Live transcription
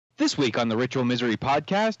This week on the Ritual Misery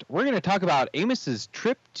podcast, we're going to talk about Amos's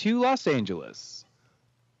trip to Los Angeles.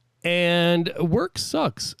 And work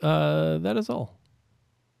sucks. That is all.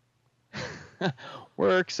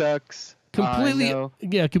 Work sucks. Completely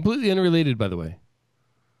unrelated, by the way.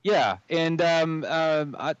 Yeah, and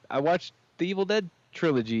I watched the Evil Dead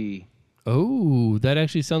trilogy. Oh, that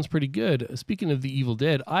actually sounds pretty good. Speaking of the Evil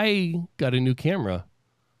Dead, I got a new camera.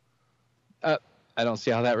 I don't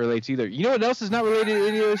see how that relates either. You know what else is not related to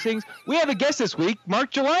any of those things? We have a guest this week,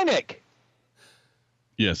 Mark Jelinic.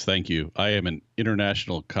 Yes, thank you. I am an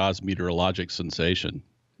international cosmeteorologic sensation.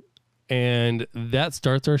 And that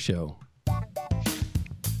starts our show.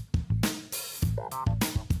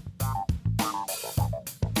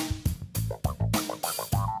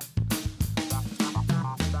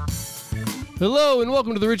 Hello and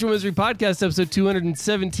welcome to the Ritual Misery Podcast, episode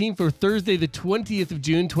 217 for Thursday, the 20th of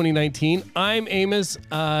June, 2019. I'm Amos,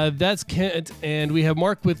 that's Kent, and we have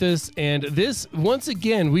Mark with us. And this, once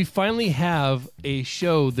again, we finally have a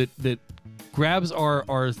show that grabs our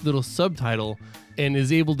little subtitle and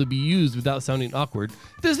is able to be used without sounding awkward.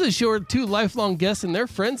 This is a show where two lifelong guests and their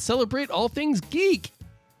friends celebrate all things geek.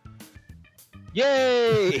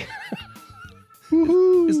 Yay!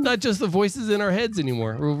 It's not just the voices in our heads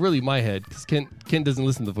anymore. Well, really my head, because Kent doesn't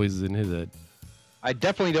listen to the voices in his head. I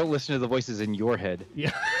definitely don't listen to the voices in your head.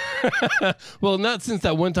 Yeah. Well, not since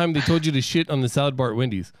that one time they told you to shit on the salad bar at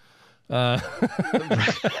Wendy's. Oh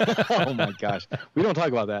my gosh. We don't talk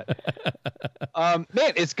about that.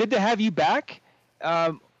 Man, it's good to have you back.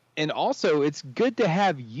 And also, it's good to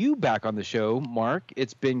have you back on the show, Mark.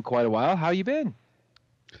 It's been quite a while. How you been?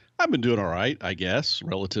 I've been doing all right, I guess,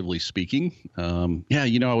 relatively speaking. I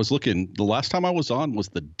was looking. The last time I was on was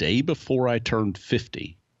the day before I turned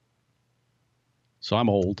 50. So I'm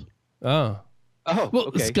old. Oh. Well,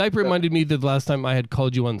 okay. Skype reminded me that the last time I had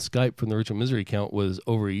called you on Skype from the Ritual Misery account was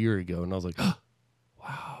over a year ago. And I was like, oh,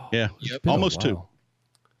 wow. Yeah, almost two.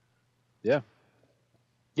 Yeah.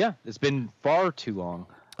 Yeah, it's been far too long.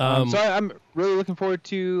 So I'm really looking forward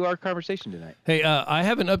to our conversation tonight. Hey, I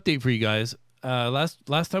have an update for you guys.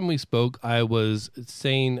 Last time we spoke, I was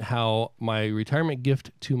saying how my retirement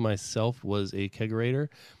gift to myself was a kegerator,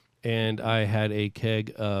 and I had a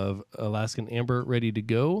keg of Alaskan Amber ready to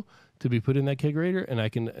go to be put in that kegerator, and I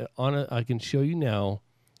can show you now.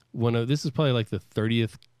 This is probably like the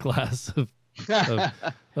 30th glass of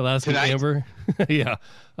Alaskan Amber, yeah,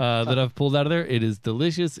 that I've pulled out of there. It is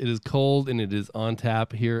delicious. It is cold, and it is on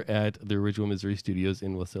tap here at the Ritual Misery Studios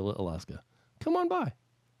in Wasilla, Alaska. Come on by.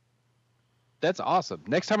 That's awesome.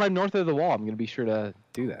 Next time I'm north of the wall, I'm going to be sure to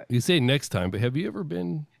do that. You say next time, but have you ever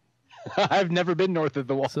been? I've never been north of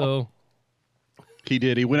the wall. So he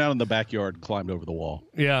did. He went out in the backyard and climbed over the wall.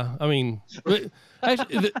 Yeah, I mean,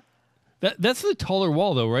 actually, that's the taller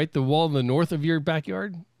wall, though, right? The wall in the north of your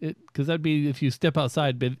backyard, because that'd be if you step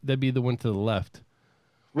outside, that'd be the one to the left.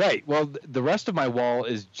 Right. Well, the rest of my wall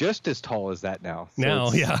is just as tall as that now.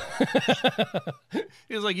 So yeah.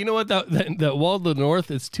 He was like, you know what? That wall to the north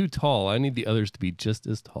is too tall. I need the others to be just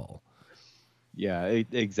as tall. Yeah,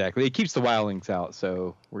 exactly. It keeps the wildlings out,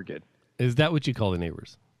 so we're good. Is that what you call the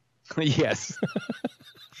neighbors? Yes.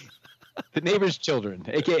 The neighbors' children,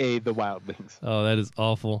 a.k.a. the wildlings. Oh, that is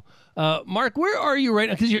awful. Mark, where are you right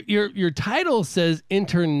now? Because your title says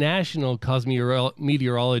International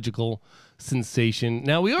Cosmeteorological Sensation.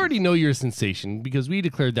 Now, we already know you're a sensation because we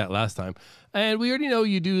declared that last time. And we already know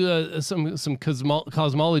you do some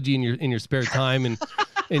cosmology in your spare time,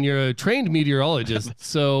 and you're a trained meteorologist.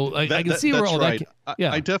 So I can see where all right. that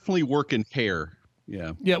yeah. I definitely work in hair.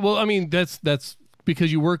 Yeah. Yeah, well, I mean, that's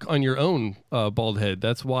because you work on your own bald head.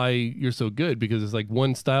 That's why you're so good, because it's like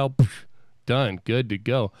one style, done, good to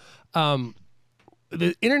go.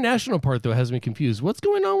 The international part, though, has me confused. What's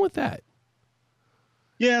going on with that?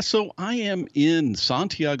 Yeah, so I am in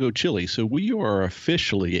Santiago, Chile. So we are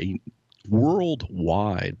officially a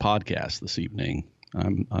worldwide podcast this evening.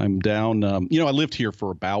 I'm down. I lived here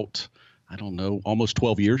for about, almost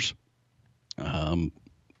 12 years.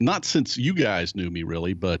 Not since you guys knew me,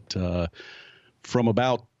 really, but from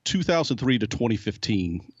about 2003 to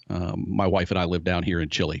 2015, my wife and I lived down here in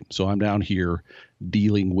Chile. So I'm down here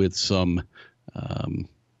dealing with some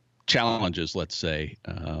challenges, let's say.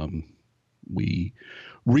 We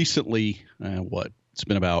recently, it's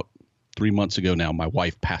been about 3 months ago now, my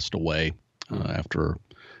wife passed away after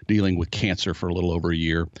dealing with cancer for a little over a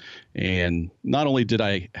year. And not only did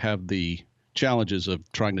I have the challenges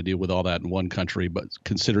of trying to deal with all that in one country, but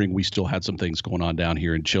considering we still had some things going on down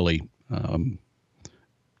here in Chile,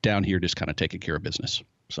 down here just kind of taking care of business.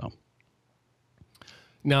 So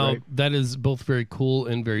now that is both very cool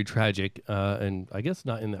and very tragic, and I guess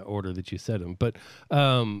not in that order that you said them, but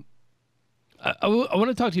I want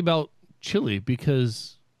to talk to you about Chile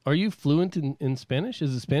because are you fluent in Spanish?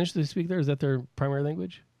 Is it Spanish they speak there? Is that their primary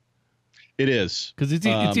language? It is. Because it's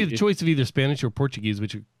either choice of either Spanish or Portuguese,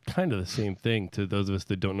 which are kind of the same thing to those of us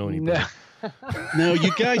that don't know any better. No,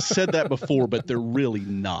 you guys said that before, but they're really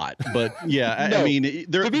not. But yeah, No, I mean,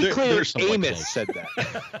 they're, to be clear, they're somewhat Amos close. said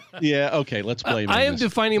that. Yeah, okay, let's blame I am Amos.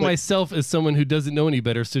 defining myself as someone who doesn't know any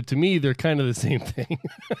better, so to me, they're kind of the same thing.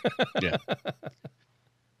 Yeah.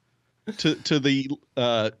 To the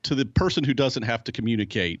person who doesn't have to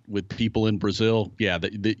communicate with people in Brazil, yeah,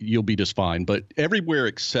 you'll be just fine. But everywhere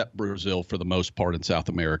except Brazil, for the most part in South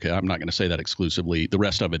America, I'm not going to say that exclusively. The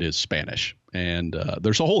rest of it is Spanish, and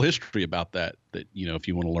there's a whole history about that. That if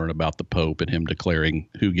you want to learn about the Pope and him declaring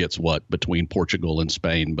who gets what between Portugal and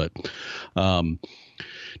Spain, but.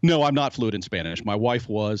 No, I'm not fluent in Spanish. My wife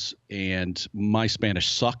was, and my Spanish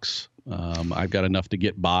sucks. I've got enough to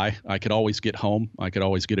get by. I could always get home. I could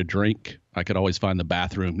always get a drink. I could always find the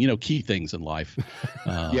bathroom. Key things in life.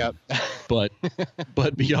 Yeah. But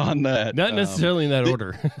beyond that, Not necessarily in that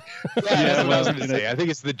order. That's what I was going to say. I think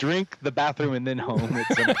it's the drink, the bathroom, and then home at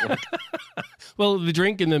some point. Well, the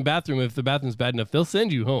drink and then bathroom. If the bathroom's bad enough, they'll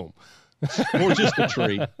send you home. or just a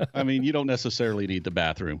tree. I mean, you don't necessarily need the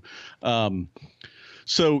bathroom.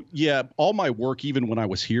 So yeah, all my work, even when I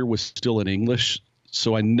was here, was still in English.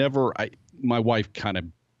 So my wife kind of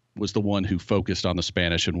was the one who focused on the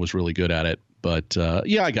Spanish and was really good at it. But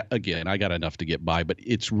yeah, I got enough to get by, but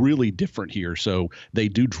it's really different here. So they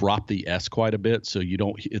do drop the S quite a bit. So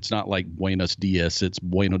it's not like buenos dias, it's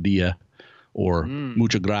bueno dia or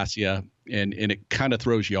muchas gracias. And it kind of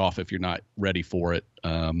throws you off if you're not ready for it.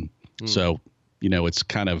 So, it's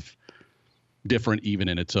kind of different even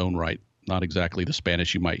in its own right. Not exactly the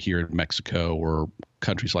Spanish you might hear in Mexico or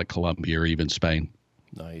countries like Colombia or even Spain.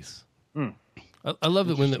 Nice. I love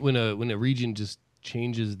it when a region just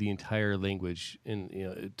changes the entire language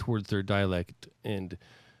in towards their dialect and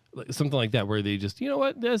something like that, where they just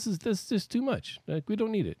this is just too much. Like, we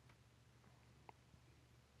don't need it.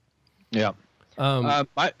 Yeah.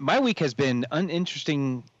 My week has been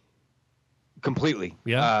uninteresting completely.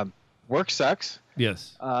 Yeah. Work sucks.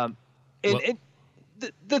 Yes. The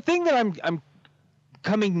thing that I'm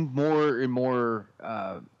coming more and more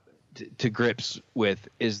to grips with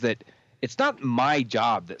is that it's not my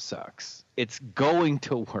job that sucks. It's going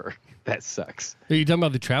to work that sucks. Are you talking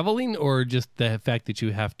about the traveling or just the fact that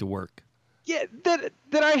you have to work? Yeah, that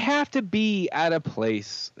I have to be at a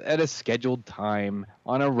place at a scheduled time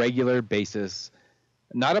on a regular basis,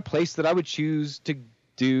 not a place that I would choose to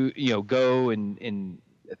do, go and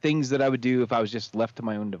things that I would do if I was just left to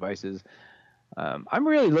my own devices. I'm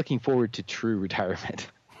really looking forward to true retirement.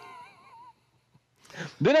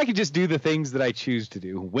 Then I can just do the things that I choose to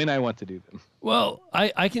do when I want to do them. Well,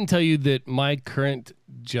 I can tell you that my current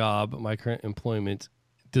job, my current employment,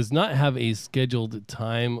 does not have a scheduled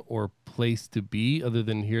time or place to be other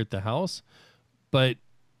than here at the house. But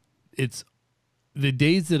it's the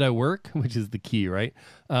days that I work, which is the key, right?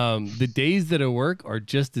 The days that I work are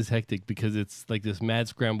just as hectic because it's like this mad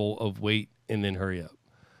scramble of wait and then hurry up.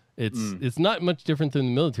 It's not much different than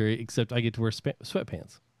the military, except I get to wear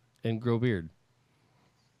sweatpants and grow a beard.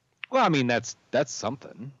 Well, I mean, that's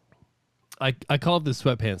something. I call it the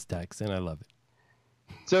sweatpants tax, and I love it.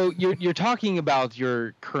 So you're talking about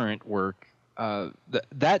your current work.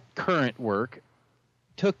 That current work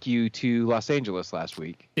took you to Los Angeles last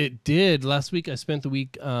week. It did. Last week I spent the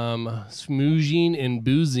week smoozing and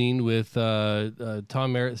boozing with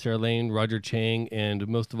Tom Merritt, Sarah Lane, Roger Chang, and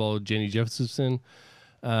most of all Jenny Jefferson.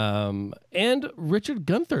 And Richard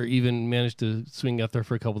Gunther even managed to swing out there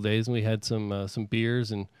for a couple of days, and we had some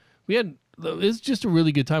beers, and it's just a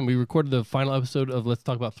really good time. We recorded the final episode of Let's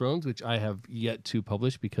Talk About Thrones, which I have yet to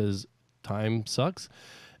publish because time sucks.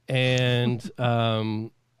 And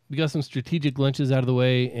we got some strategic lunches out of the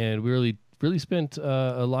way, and we really spent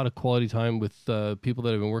a lot of quality time with people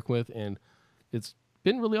that I've been working with, and it's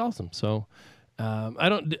been really awesome. So I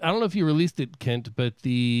don't know if you released it, Kent, but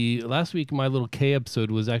the last week my little K episode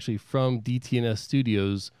was actually from DTNS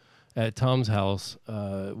Studios at Tom's house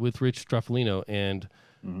with Rich Straffolino, and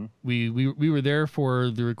we were there for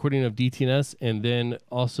the recording of DTNS, and then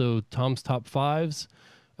also Tom's Top Fives,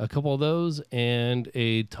 a couple of those, and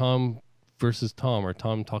a Tom versus Tom, or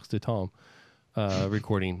Tom Talks to Tom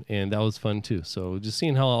recording, and that was fun too. So just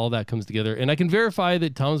seeing how all that comes together, and I can verify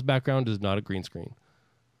that Tom's background is not a green screen.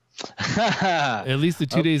 At least the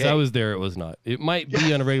 2 days I was there, it was not. It might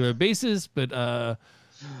be on a regular basis, but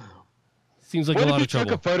seems like a lot of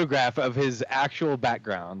trouble. Took a photograph of his actual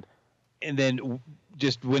background, and then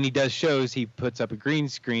just when he does shows, he puts up a green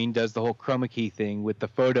screen, does the whole chroma key thing with the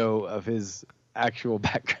photo of his actual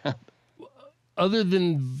background. other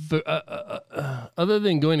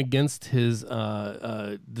than going against his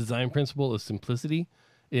design principle of simplicity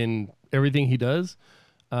in everything he does,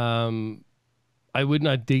 I would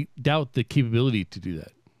not doubt the capability to do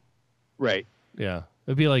that. Right. Yeah.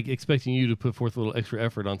 It'd be like expecting you to put forth a little extra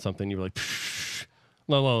effort on something. You're like,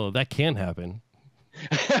 no, that can happen.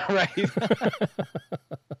 Right.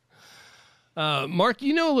 Mark,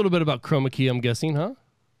 you know a little bit about chroma key, I'm guessing, huh?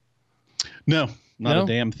 No, not a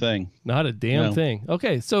damn thing. Not a damn thing.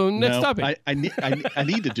 Okay, so next topic. I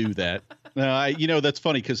need to do that. No, that's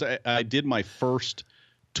funny because I did my first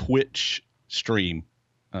Twitch stream,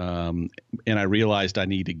 and I realized I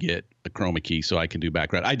need to get a chroma key so I can do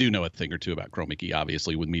background. I do know a thing or two about chroma key,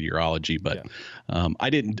 obviously, with meteorology, but I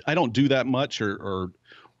don't do that much or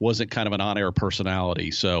wasn't kind of an on-air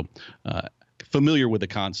personality. So familiar with the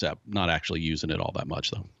concept, not actually using it all that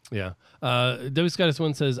much, though. Yeah. W. Scottus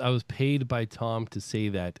one says, I was paid by Tom to say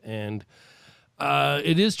that. And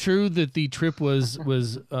it is true that the trip was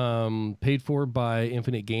paid for by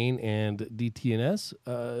Infinite Gain and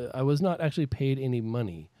DTNS. I was not actually paid any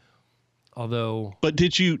money. Although, but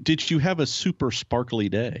did you have a super sparkly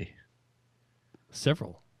day?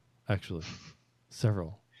 Several, actually,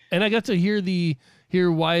 several, and I got to hear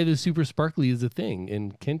why the super sparkly is a thing.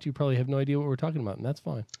 And Kent, you probably have no idea what we're talking about, and that's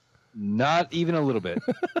fine. Not even a little bit.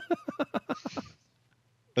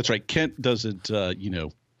 That's right. Kent doesn't,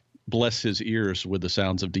 bless his ears with the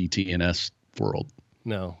sounds of DTNS world.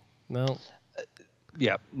 No.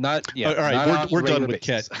 Yeah, not. Yeah. All right, we're done with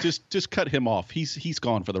basis. Kent. Just cut him off. He's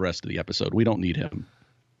gone for the rest of the episode. We don't need him.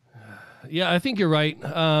 Yeah, I think you're right.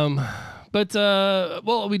 But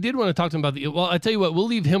we did want to talk to him about I tell you what, we'll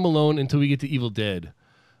leave him alone until we get to Evil Dead,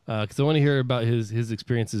 because I want to hear about his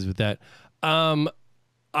experiences with that. I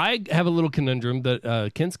have a little conundrum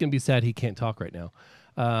that Kent's gonna be sad he can't talk right now.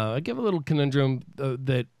 I give a little conundrum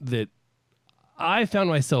that I found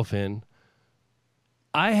myself in.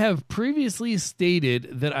 I have previously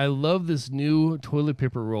stated that I love this new toilet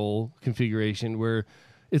paper roll configuration where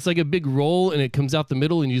it's like a big roll and it comes out the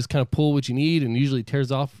middle and you just kind of pull what you need and usually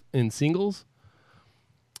tears off in singles.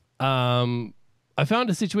 I found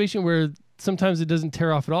a situation where sometimes it doesn't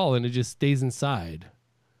tear off at all and it just stays inside.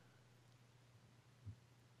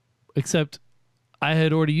 Except I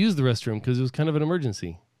had already used the restroom because it was kind of an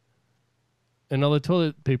emergency. And all the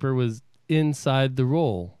toilet paper was inside the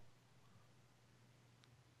roll.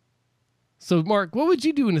 So, Mark, what would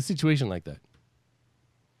you do in a situation like that?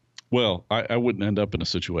 Well, I wouldn't end up in a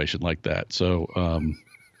situation like that. So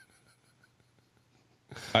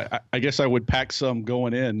I guess I would pack some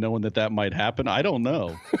going in knowing that might happen. I don't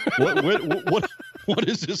know. What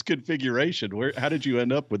is this configuration? How did you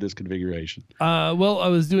end up with this configuration? I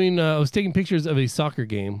was taking pictures of a soccer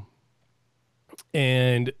game,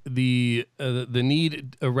 and the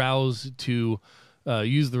need aroused to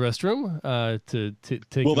use the restroom to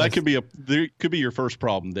take. Well, that could be your first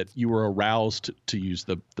problem, that you were aroused to use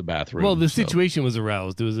the bathroom. Well, the situation was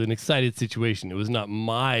aroused. It was an excited situation. It was not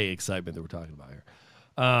my excitement that we're talking about here.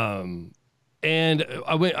 And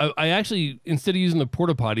I actually, instead of using the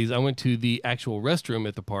porta potties, I went to the actual restroom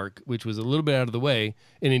at the park, which was a little bit out of the way.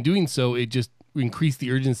 And in doing so, it just increased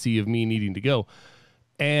the urgency of me needing to go.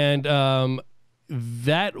 And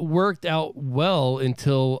that worked out well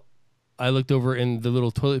until I looked over and the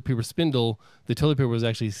little toilet paper spindle, the toilet paper was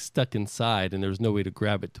actually stuck inside and there was no way to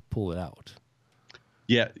grab it to pull it out.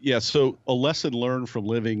 Yeah. So a lesson learned from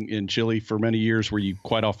living in Chile for many years, where you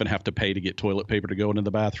quite often have to pay to get toilet paper to go into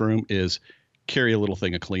the bathroom, is carry a little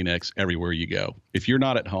thing of Kleenex everywhere you go. If you're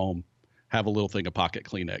not at home, have a little thing of pocket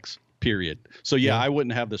Kleenex, period. So yeah. I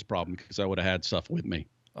wouldn't have this problem because I would have had stuff with me.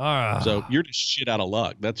 So you're just shit out of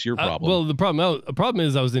luck. That's your problem. Well, the problem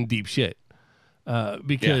is I was in deep shit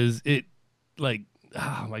because it, like,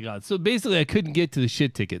 oh my God. So basically I couldn't get to the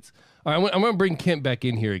shit tickets. All right, I'm going to bring Kent back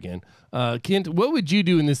in here again. Kent, what would you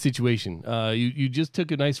do in this situation? You just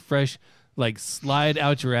took a nice fresh, like, slide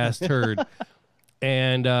out your ass turd,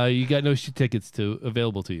 and you got no shit tickets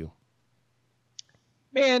available to you.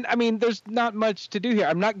 Man, I mean, there's not much to do here.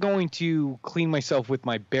 I'm not going to clean myself with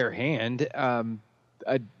my bare hand.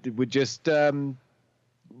 I would just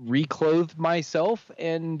reclothe myself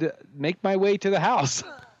and make my way to the house.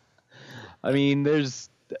 I mean,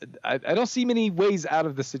 I don't see many ways out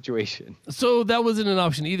of the situation. So that wasn't an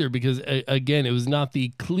option either because, again, it was not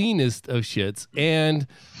the cleanest of shits. And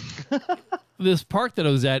this park that I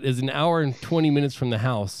was at is an hour and 20 minutes from the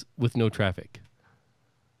house with no traffic.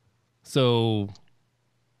 So...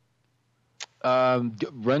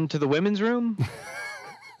 run to the women's room?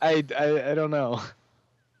 I don't know.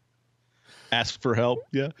 Ask for help.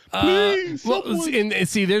 Yeah. Please. Well, and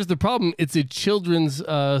see, there's the problem. It's a children's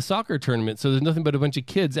soccer tournament, so there's nothing but a bunch of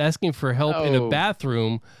kids asking for help in a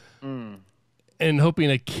bathroom and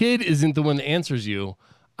hoping a kid isn't the one that answers you.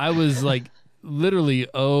 I was like, literally,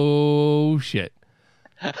 oh shit.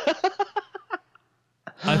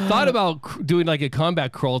 I thought about doing like a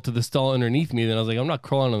combat crawl to the stall underneath me. Then I was like, I'm not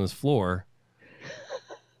crawling on this floor.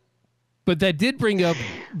 But that did bring up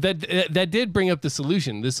the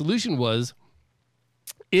solution. The solution was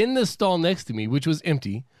in the stall next to me, which was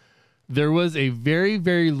empty. There was a very,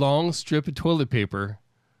 very long strip of toilet paper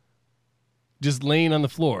just laying on the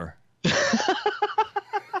floor.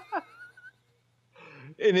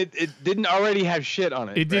 And it didn't already have shit on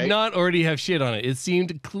it. It did not already have shit on it. It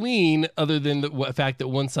seemed clean, other than the fact that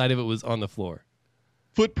one side of it was on the floor.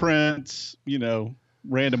 Footprints,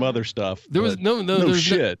 random other stuff. There was no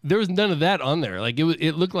shit. There was none of that on there. Like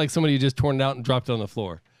it looked like somebody just torn it out and dropped it on the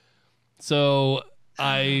floor. So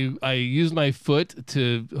I used my foot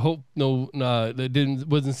to hope that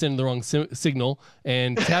wasn't sending the wrong signal,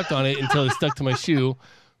 and tapped on it until it stuck to my shoe.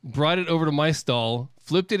 Brought it over to my stall,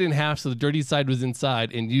 flipped it in half so the dirty side was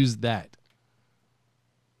inside, and used that.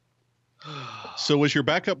 So was your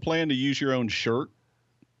backup plan to use your own shirt?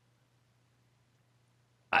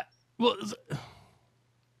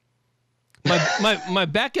 My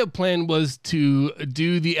backup plan was to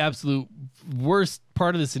do the absolute worst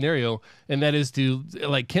part of the scenario, and that is to,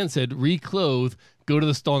 like Ken said, reclothe, go to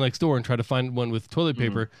the stall next door, and try to find one with toilet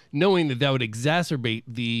paper, knowing that would exacerbate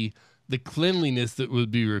the cleanliness that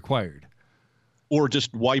would be required. Or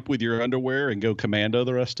just wipe with your underwear and go commando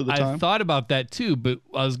the rest of the time? I thought about that too, but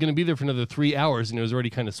I was going to be there for another 3 hours, and it was already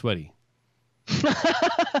kind of sweaty.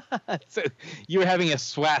 So you were having a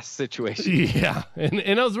swass situation. Yeah,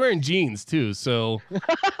 and I was wearing jeans too, so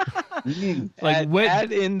like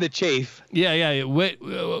add in the chafe. Yeah. Wet,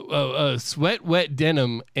 sweat, wet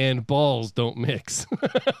denim, and balls don't mix.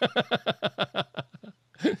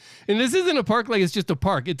 And this isn't a park like it's just a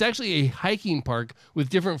park. It's actually a hiking park with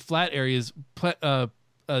different flat areas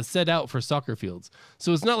set out for soccer fields.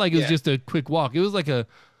 So it's not like it was just a quick walk. It was like a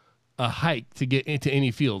hike to get into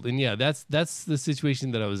any field. And yeah, that's the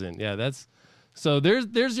situation that I was in. Yeah, there's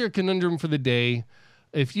your conundrum for the day.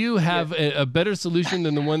 If you have a better solution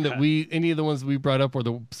than the one that any of the ones we brought up, or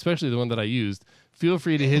especially the one that I used, feel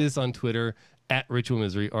free to hit us on Twitter at Ritual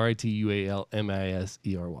Misery,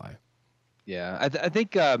 RITUALMISERY. Yeah, I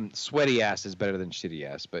think sweaty ass is better than shitty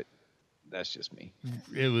ass, but that's just me.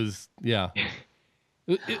 It was, yeah.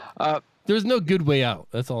 There's no good way out.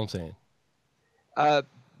 That's all I'm saying. Have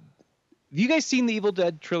you guys seen the Evil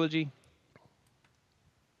Dead trilogy?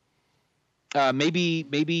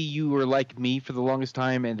 Maybe you were like me for the longest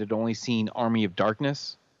time and had only seen Army of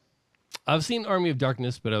Darkness. I've seen Army of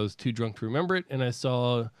Darkness, but I was too drunk to remember it, and I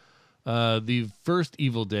saw the first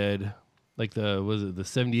Evil Dead, like the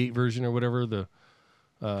 78 version or whatever, the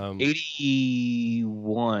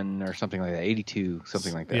 81 or something like that, 82,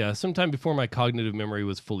 something like that. Yeah, sometime before my cognitive memory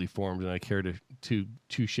was fully formed and I cared two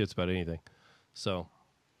shits about anything. So,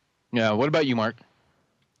 yeah. What about you, Mark?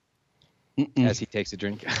 As he takes a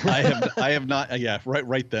drink. I have not. Yeah,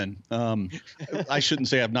 right then. I shouldn't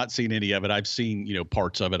say I've not seen any of it. I've seen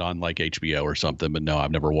parts of it on like HBO or something, but no,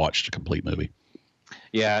 I've never watched a complete movie.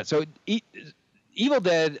 Yeah. So Evil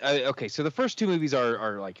Dead. Okay, so the first two movies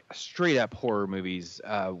are like straight up horror movies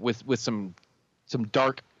with some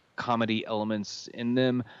dark comedy elements in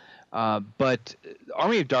them. But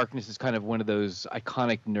Army of Darkness is kind of one of those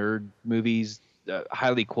iconic nerd movies,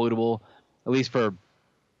 highly quotable, at least for.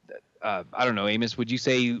 I don't know, Amos, would you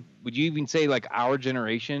even say like our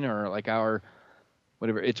generation or like our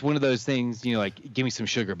whatever? It's one of those things, like give me some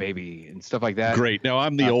sugar, baby, and stuff like that. Great. Now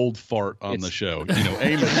I'm the old fart on the show.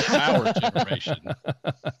 Amos, our generation.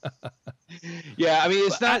 Yeah, I mean,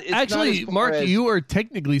 it's actually, not Mark, you are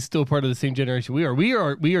technically still part of the same generation we are.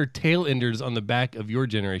 We are tail enders on the back of your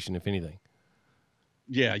generation, if anything.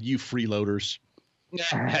 Yeah, you freeloaders.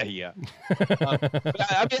 Yeah. But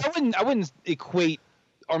I mean, I wouldn't equate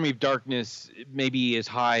Army of Darkness maybe as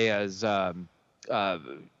high as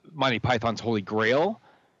Monty Python's Holy Grail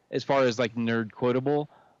as far as like nerd quotable,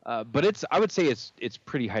 but I would say it's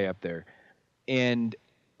pretty high up there. And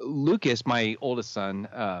Lucas, my oldest son,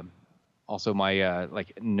 also my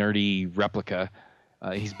like nerdy replica,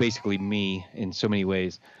 he's basically me in so many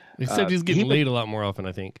ways. Except he's getting laid a lot more often,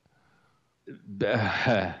 I think.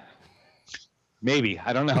 Maybe,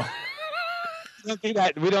 I don't know. We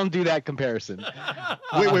don't do that comparison.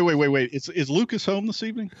 Wait. Is Lucas home this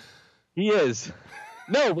evening? He is.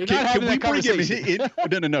 No, we're not having that conversation.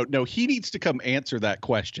 No. He needs to come answer that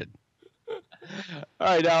question. All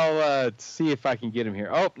right, I'll see if I can get him here.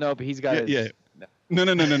 Oh no, but he's got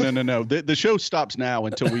No. The show stops now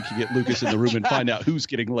until we can get Lucas in the room and find out who's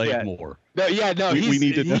getting laid more. No, we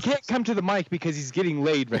need to know. He can't come to the mic because he's getting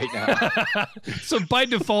laid right now. So by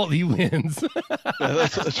default, he wins.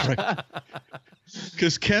 That's right.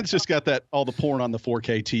 Because Kent's just got all the porn on the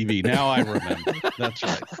 4K TV. Now I remember. That's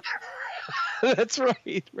right. That's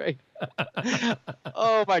right. Right.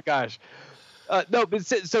 Oh my gosh. No, but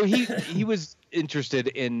so he was interested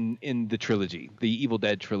in the trilogy, the Evil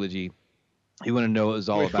Dead trilogy. He wanted to know what it was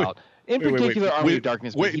all about. In particular, Army of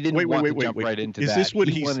Darkness, but he didn't want to jump right into that.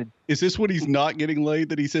 Is this when he's not getting laid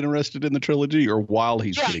that he's interested in the trilogy, or while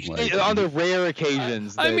he's getting laid? On the rare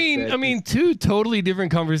occasions. I mean, two totally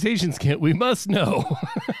different conversations, Kent. We must know.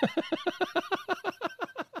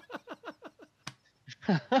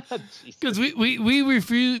 Because we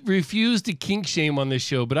refuse to kink shame on this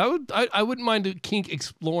show, but I wouldn't mind a kink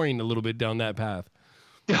exploring a little bit down that path.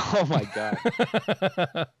 Oh my god.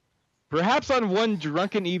 Perhaps on one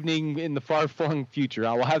drunken evening in the far-flung future,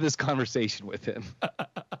 I will have this conversation with him.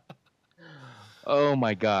 Oh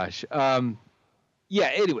my gosh.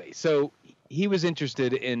 Anyway, so he was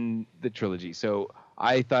interested in the trilogy, so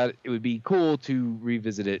I thought it would be cool to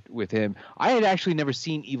revisit it with him. I had actually never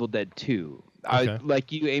seen Evil Dead 2. Okay.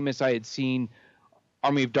 Like you, Amos, I had seen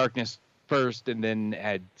Army of Darkness first and then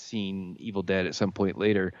had seen Evil Dead at some point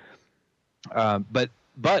later. But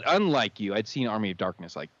unlike you, I'd seen Army of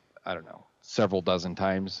Darkness I don't know, several dozen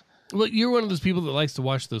times. Well, you're one of those people that likes to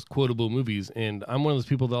watch those quotable movies, and I'm one of those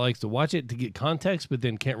people that likes to watch it to get context, but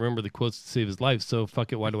then can't remember the quotes to save his life. So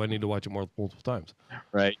fuck it, why do I need to watch it multiple times?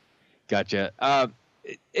 Right, gotcha.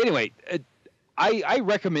 Anyway, I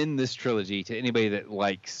recommend this trilogy to anybody that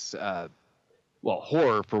likes,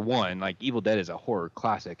 horror for one. Like Evil Dead is a horror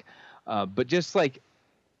classic, but just I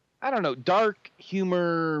don't know, dark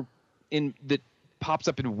humor that pops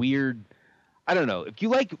up in weird. I don't know. If you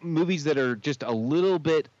like movies that are just a little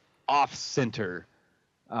bit off center,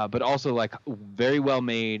 but also very well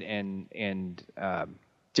made and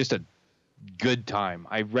just a good time,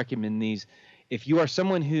 I recommend these. If you are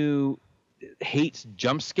someone who hates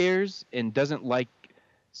jump scares and doesn't like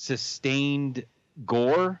sustained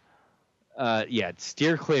gore,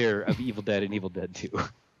 steer clear of Evil Dead and Evil Dead 2.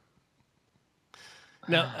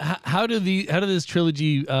 Now, how do this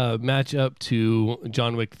trilogy match up to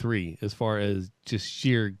John Wick 3 as far as just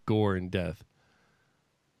sheer gore and death?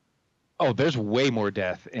 Oh, there's way more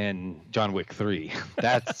death in John Wick 3.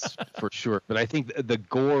 That's for sure. But I think the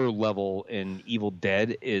gore level in Evil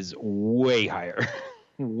Dead is way higher.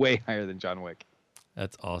 Way higher than John Wick.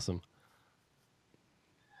 That's awesome.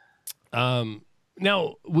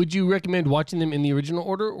 Now, would you recommend watching them in the original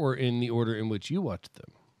order or in the order in which you watched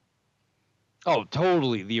them? Oh,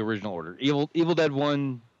 totally the original order. Evil Dead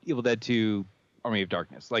 1, Evil Dead 2, Army of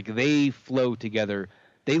Darkness. They flow together.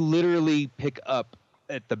 They literally pick up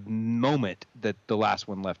at the moment that the last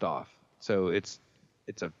one left off. So it's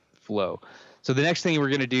a flow. So the next thing we're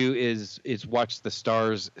going to do is watch the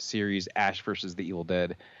Starz series Ash versus the Evil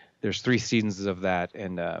Dead. There's 3 seasons of that,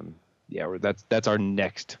 and that's our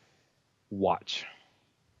next watch.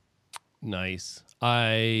 Nice.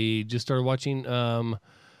 I just started watching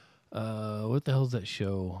what the hell is that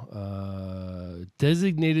show?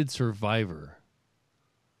 Designated Survivor.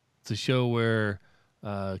 It's a show where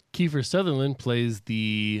Kiefer Sutherland plays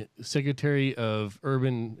the Secretary of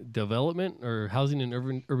Urban Development or Housing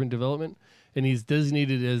and Urban Development, and he's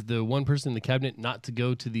designated as the one person in the cabinet not to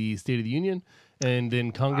go to the State of the Union, and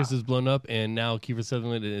then Congress is blown up, and now Kiefer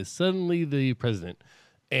Sutherland is suddenly the president.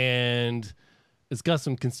 And it's got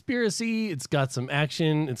some conspiracy, it's got some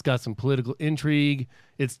action, it's got some political intrigue.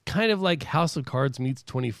 It's kind of like House of Cards meets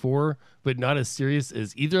 24, but not as serious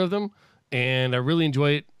as either of them. And I really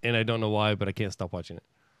enjoy it, and I don't know why, but I can't stop watching it.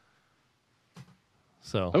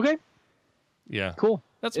 So okay, yeah, cool.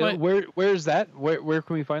 That's where's that? Where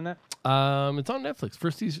can we find that? It's on Netflix.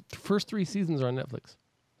 First 3 seasons are on Netflix.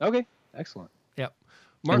 Okay, excellent. Yep.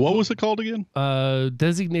 Mark, what was it called again?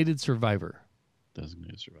 Designated Survivor.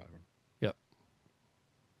 Designated Survivor. Yep.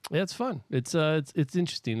 Yeah, it's fun. It's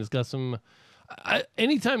interesting. It's got some.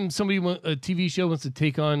 Anytime a TV show wants to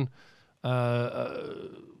take on, not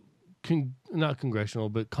congressional,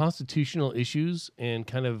 but constitutional issues and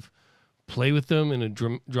kind of play with them in a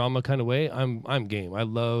drama kind of way, I'm game. I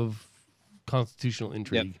love constitutional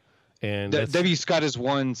intrigue. Yep. And W. Scott is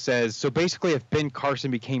one says, so basically if Ben Carson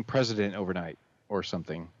became president overnight or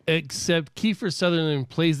something. Except Kiefer Sutherland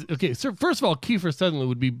plays... Okay, so first of all, Kiefer Sutherland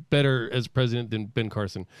would be better as president than Ben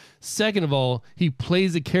Carson. Second of all, he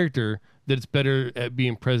plays a character that's better at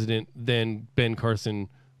being president than Ben Carson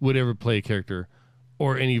would ever play a character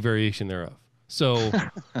or any variation thereof. So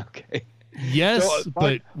Okay. yes, So,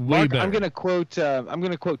 but way Mark, better. I'm gonna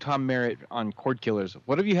quote Tom Merritt on Cord Killers.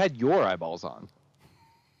 What have you had your eyeballs on?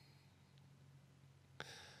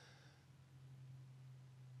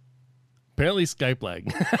 Apparently Skype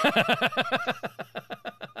lag.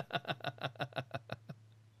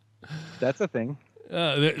 That's a thing.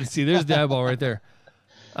 See, there's the eyeball right there.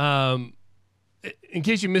 In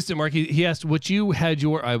case you missed it, Mark, he asked what you had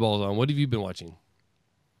your eyeballs on. What have you been watching?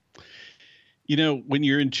 You know, when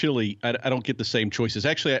you're in Chile, I don't get the same choices.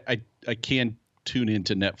 Actually, I can tune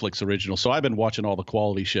into Netflix original. So I've been watching all the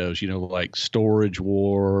quality shows, you know, like Storage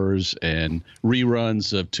Wars and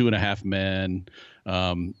reruns of 2.5 Men.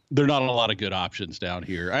 There are not a lot of good options down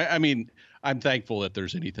here. I mean, I'm thankful that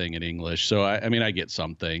there's anything in English. So, I mean, I get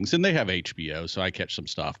some things. And they have HBO, so I catch some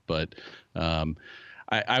stuff. But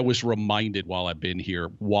I was reminded while I've been here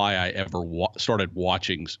why I ever started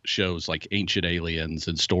watching shows like Ancient Aliens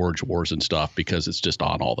and Storage Wars and stuff, because it's just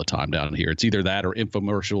on all the time down here. It's either that or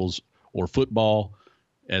infomercials or football,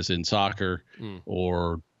 as in soccer,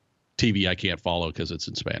 or TV I can't follow because it's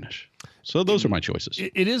in Spanish. So those are my choices.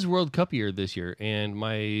 It is World Cup year this year, and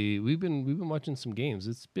we've been watching some games.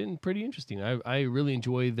 It's been pretty interesting. I really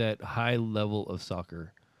enjoy that high level of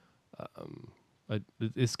soccer.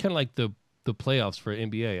 It's kind of like the playoffs for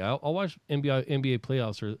NBA. I'll watch NBA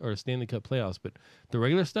playoffs or Stanley Cup playoffs, but the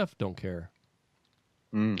regular stuff, don't care.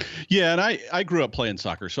 Yeah, and I grew up playing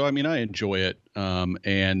soccer, so I mean I enjoy it.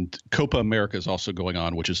 And Copa America is also going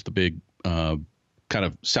on, which is the big kind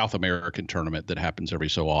of South American tournament that happens every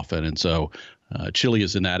so often. And so Chile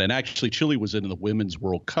is in that. And actually, Chile was in the Women's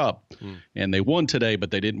World Cup, and they won today,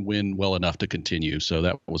 but they didn't win well enough to continue. So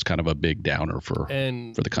that was kind of a big downer for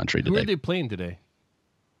the country today. Who are they playing today?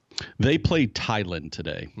 They played Thailand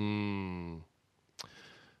today.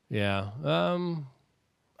 Yeah.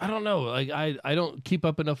 I don't know. Like I don't keep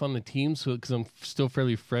up enough on the team, so because I'm still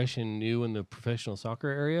fairly fresh and new in the professional soccer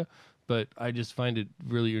area. But I just find it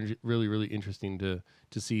really, really, really interesting to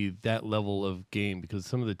see that level of game, because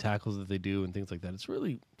some of the tackles that they do and things like that, it's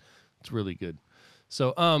really good.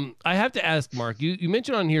 So I have to ask, Mark, you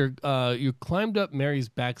mentioned on here you climbed up Mary's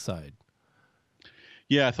backside.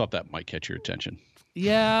 Yeah, I thought that might catch your attention.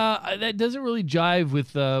 Yeah, that doesn't really jive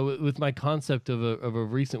with my concept of a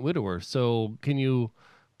recent widower. So can you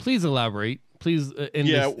please elaborate, please, in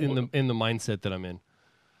the mindset that I'm in?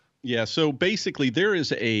 Yeah, so basically there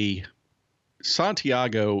is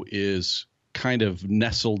Santiago is kind of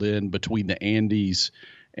nestled in between the Andes,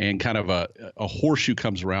 and kind of a horseshoe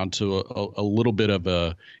comes around to a little bit of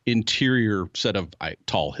a interior set of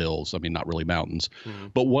tall hills. I mean, not really mountains,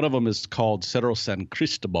 but one of them is called Cerro San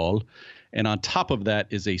Cristobal. And on top of that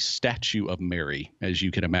is a statue of Mary. As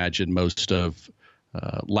you can imagine, most of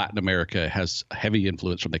Latin America has heavy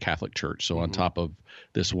influence from the Catholic Church. So on top of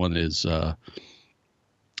this one is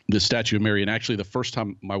the statue of Mary. And actually, the first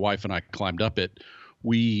time my wife and I climbed up it,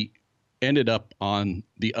 we ended up on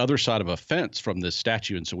the other side of a fence from this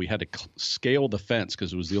statue. And so we had to scale the fence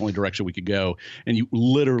because it was the only direction we could go. And you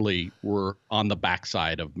literally were on the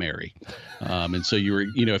backside of Mary. And so you were,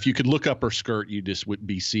 if you could look up her skirt, you just would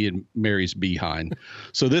be seeing Mary's behind.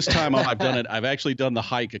 So this time I've done it. I've actually done the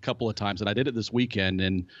hike a couple of times, and I did it this weekend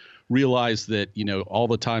and realized that, all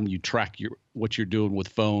the time you track what you're doing with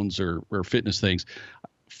phones or fitness things.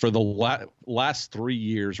 For the last 3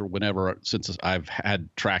 years or whenever since I've had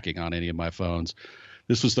tracking on any of my phones,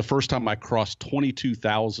 this was the first time I crossed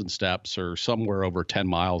 22,000 steps, or somewhere over 10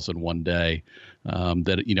 miles in one day,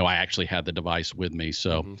 that I actually had the device with me.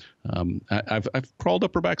 So I've crawled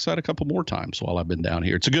up her backside a couple more times while I've been down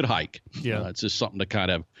here. It's a good hike. Yeah, it's just something to kind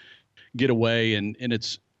of get away, and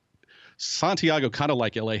it's Santiago, kind of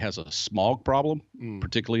like LA, has a smog problem,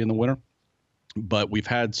 particularly in the winter. But we've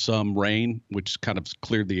had some rain, which kind of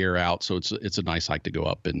cleared the air out. So it's a nice hike to go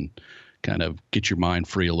up and kind of get your mind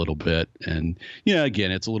free a little bit. And,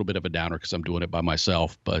 again, it's a little bit of a downer because I'm doing it by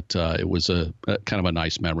myself. But it was a kind of a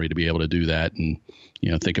nice memory to be able to do that and,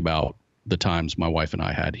 think about the times my wife and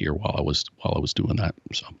I had here while I was doing that.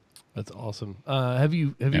 So that's awesome. Have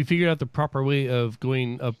you figured out the proper way of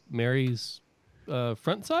going up Mary's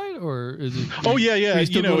front side, or is it? Oh yeah.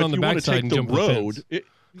 If you want to take the road.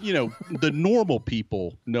 The normal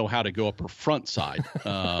people know how to go up her front side,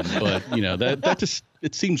 but that just,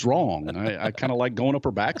 it seems wrong. I kind of like going up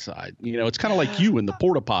her backside. It's kind of like you in the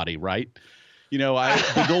porta potty, right? The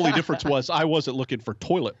only difference was I wasn't looking for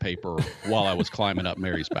toilet paper while I was climbing up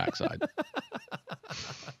Mary's backside.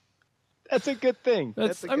 That's a good thing.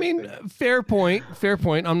 Fair point.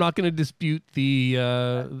 I'm not going to dispute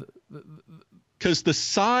the. Because the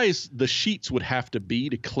size the sheets would have to be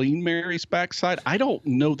to clean Mary's backside, I don't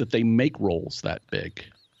know that they make rolls that big.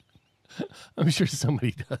 I'm sure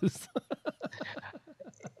somebody does.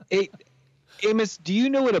 Hey, Amos, do you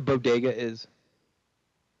know what a bodega is?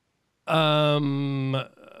 I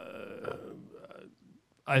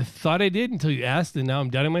thought I did until you asked, and now I'm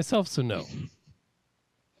doubting myself, so no.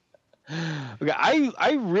 Okay,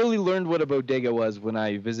 I really learned what a bodega was when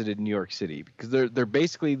I visited New York City, because they're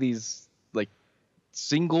basically these like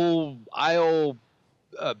single aisle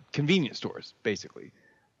convenience stores, basically,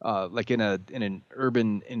 like in an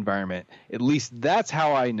urban environment. At least that's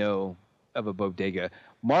how I know of a bodega.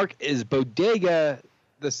 Mark, is bodega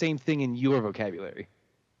the same thing in your vocabulary?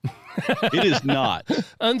 It is not.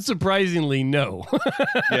 Unsurprisingly, no.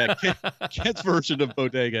 Yeah, Kent's version of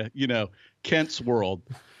bodega, Kent's world.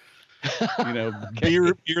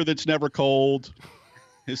 Beer that's never cold.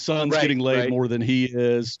 His son's getting laid more than he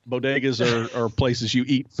is. Bodegas are places you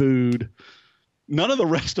eat food. None of the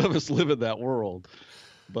rest of us live in that world,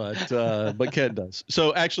 but Kent does.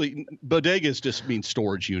 So actually, bodegas just means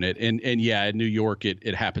storage unit, and yeah, in New York,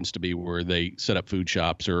 it happens to be where they set up food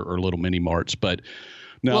shops or little mini marts, but.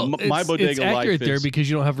 No, my bodega it's accurate life there is, because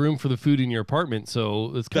you don't have room for the food in your apartment,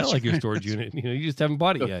 so it's kind of like your storage unit. You just haven't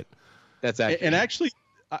bought it yet. That's accurate. And actually,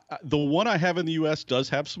 the one I have in the U.S. does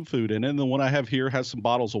have some food in it, and the one I have here has some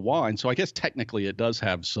bottles of wine. So I guess technically it does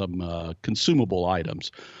have some consumable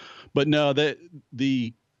items. But no,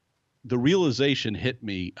 the realization hit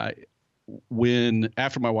me when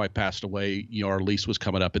after my wife passed away. Our lease was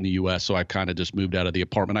coming up in the U.S., so I kind of just moved out of the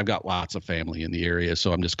apartment. I've got lots of family in the area,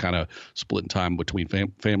 so I'm just kind of splitting time between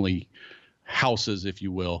family houses, if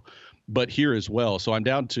you will, but here as well. So I'm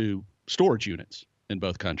down to storage units in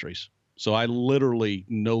both countries. So I literally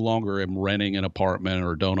no longer am renting an apartment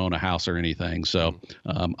or don't own a house or anything. So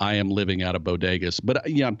I am living out of bodegas. But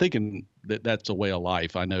I'm thinking that's a way of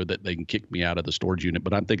life. I know that they can kick me out of the storage unit,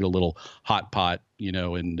 but I'm thinking a little hot pot,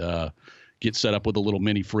 and get set up with a little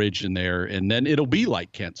mini fridge in there, and then it'll be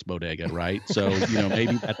like Kent's bodega, right? So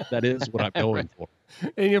maybe that is what I'm going for.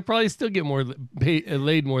 And you'll probably still get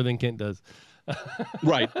laid more than Kent does.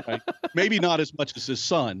 Right. Maybe not as much as his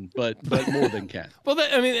son, but more than Kent. Well,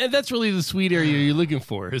 that's really the sweet area you're looking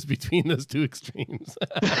for, is between those two extremes.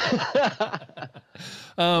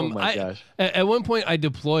 Oh my gosh! At one point, I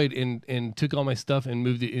deployed and took all my stuff and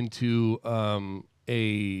moved it into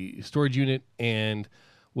a storage unit, and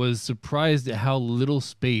was surprised at how little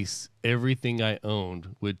space everything I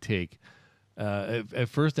owned would take. At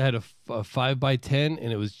first, I had a 5x10,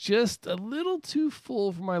 and it was just a little too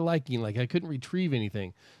full for my liking. Like, I couldn't retrieve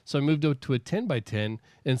anything. So I moved up to a 10x10,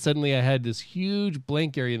 and suddenly I had this huge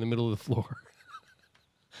blank area in the middle of the floor.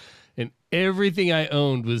 And everything I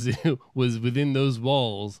owned was within those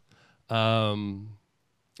walls. And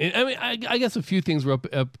I guess a few things were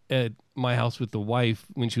up at my house with the wife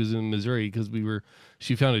when she was in Missouri, because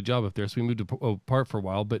she found a job up there, so we moved apart for a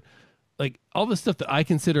while. But like all the stuff that I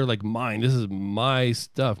consider like mine, this is my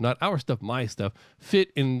stuff, not our stuff, my stuff,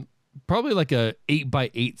 fit in probably like a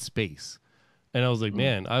 8x8 space. And I was like,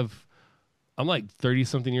 man, I'm like 30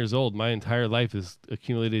 something years old. My entire life is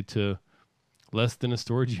accumulated to less than a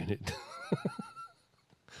storage unit.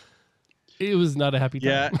 It was not a happy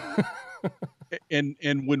time. Yeah.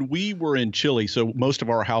 And when we were in Chile, so most of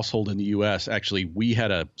our household in the U.S., actually, we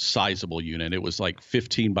had a sizable unit. It was like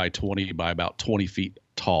 15 by 20 by about 20 feet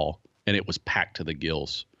tall, and it was packed to the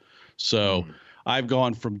gills. So I've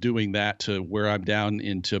gone from doing that to where I'm down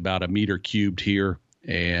into about a meter cubed here.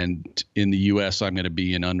 And in the U.S., I'm going to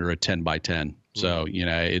be in under a 10 by 10. So,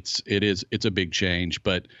 it's a big change.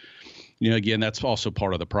 But, again, that's also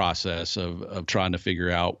part of the process of trying to figure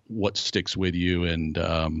out what sticks with you and,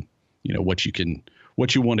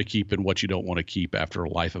 what you want to keep and what you don't want to keep after a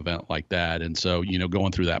life event like that. And so,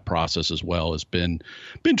 going through that process as well has been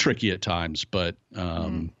tricky at times, but,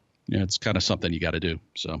 it's kind of something you got to do.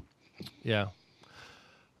 So, yeah.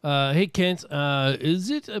 Hey, Kent, is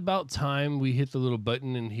it about time we hit the little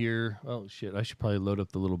button in here? Oh, shit. I should probably load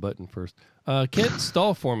up the little button first. Kent,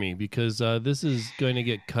 stall for me, because this is going to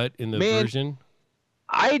get cut in the version.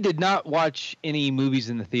 I did not watch any movies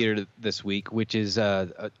in the theater this week, which is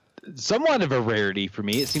somewhat of a rarity for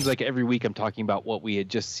me. It seems like every week I'm talking about what we had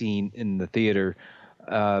just seen in the theater.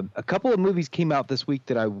 A couple of movies came out this week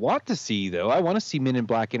that I want to see, though. I want to see Men in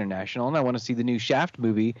Black International, and I want to see the new Shaft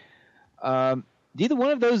movie. Neither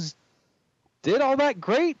one of those did all that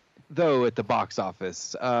great, though, at the box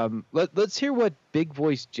office. Let's hear what Big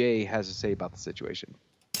Voice Jay has to say about the situation.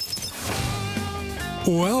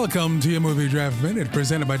 Welcome to your Movie Draft Minute,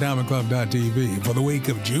 presented by DiamondClub.tv for the week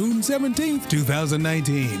of June 17th,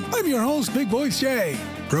 2019. I'm your host, Big Voice Jay.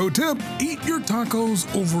 Pro tip, eat your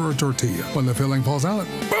tacos over a tortilla. When the filling falls out,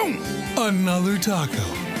 boom, another taco.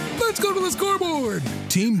 Let's go to the scoreboard.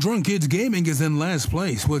 Team Drunk Kids Gaming is in last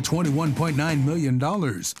place with $21.9 million.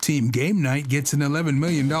 Team Game Night gets an $11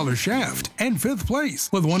 million shaft. And fifth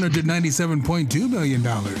place with $197.2 million.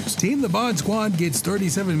 Team The Bod Squad gets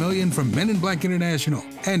 $37 million from Men in Black International.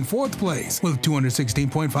 And fourth place with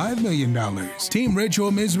 $216.5 million. Team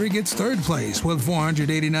Ritual Misery gets third place with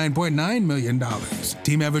 $489.9 million.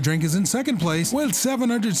 Team Have a Drink is in second place with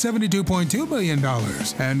 $772.2 million.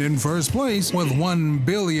 And in first place with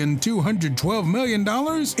 $1,212 million,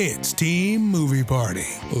 it's Team Movie Party.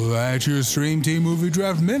 That's your Stream Team Movie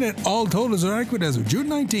Draft Minute. All totals are accurate as of June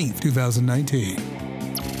 19th, 2019.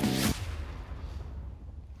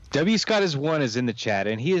 W. Scott is one is in the chat,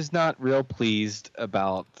 and he is not real pleased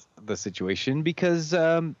about the situation because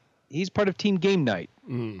he's part of Team Game Night,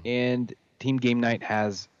 and Team Game Night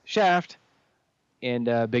has Shaft, and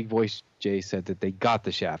Big Voice Jay said that they got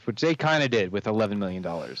the Shaft, which they kind of did with $11 million.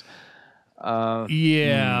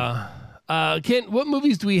 Kent, what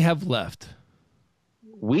movies do we have left?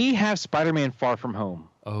 We have Spider-Man Far From Home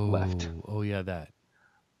left. Oh, yeah, that.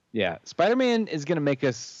 Yeah, Spider-Man is going to make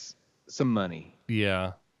us some money.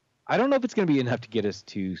 Yeah. I don't know if it's going to be enough to get us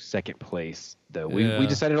to second place, though. We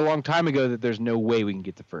decided a long time ago that there's no way we can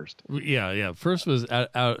get to first. Yeah. First was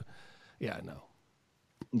out. Yeah, no.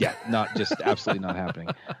 Yeah, not just absolutely not happening.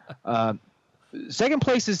 Second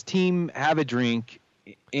place is Team Have a Drink,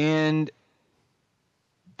 and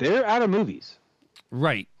they're out of movies.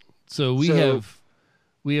 Right. So we have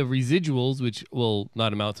residuals, which will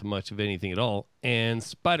not amount to much of anything at all, and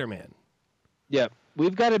Spider-Man. Yeah,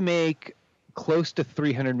 we've got to make close to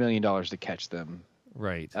 $300 million to catch them.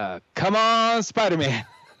 Right. Come on, Spider-Man.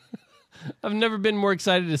 I've never been more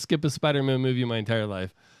excited to skip a Spider-Man movie in my entire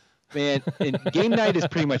life. Man, and Game Night is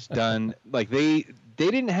pretty much done. Like they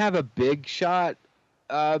didn't have a big shot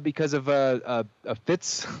because of a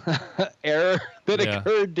Fitz error that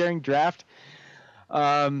occurred during draft.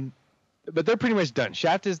 But they're pretty much done.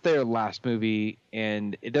 Shaft is their last movie,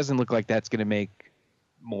 and it doesn't look like that's going to make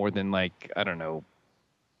more than, like, I don't know,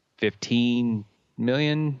 15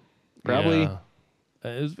 million, probably. Yeah.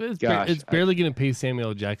 It's barely going to pay Samuel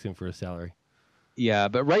L. Jackson for a salary. Yeah,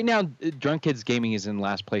 but right now, Drunk Kids Gaming is in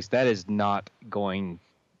last place. That is not going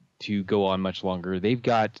to go on much longer. They've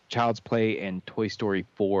got Child's Play and Toy Story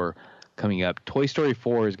 4 coming up. Toy Story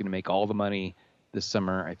 4 is going to make all the money this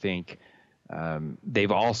summer, I think.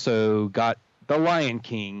 They've also got The Lion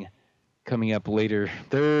King coming up later.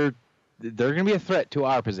 They're going to be a threat to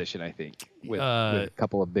our position, I think, with a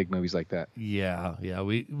couple of big movies like that. Yeah.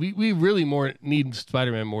 We really more need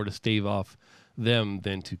Spider-Man more to stave off them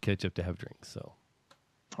than to catch up to Have Drinks. So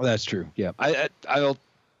that's true. Yeah, I'll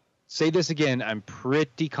say this again. I'm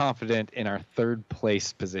pretty confident in our third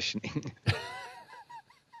place positioning.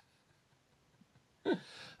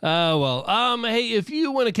 Hey, if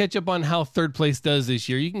you want to catch up on how third place does this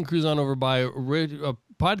year, you can cruise on over by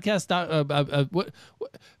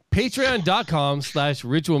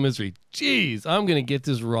Patreon.com/Ritual Misery. Jeez, I'm going to get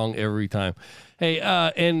this wrong every time. Hey,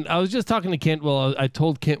 and I was just talking to Kent. Well, I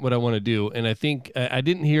told Kent what I want to do, and I think I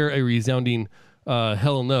didn't hear a resounding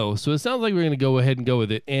hell no. So it sounds like we're going to go ahead and go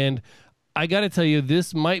with it. And I got to tell you,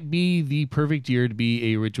 this might be the perfect year to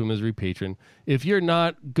be a Ritual Misery patron. If you're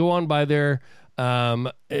not, go on by there. I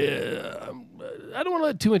don't want to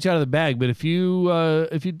let too much out of the bag, but if you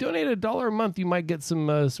donate $1 a month, you might get some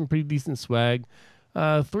pretty decent swag.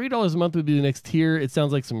 $3 a month would be the next tier. It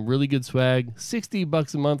sounds like some really good swag.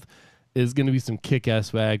 $60 a month is going to be some kick-ass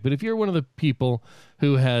swag. But if you're one of the people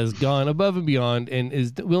who has gone above and beyond and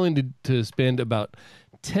is willing to spend about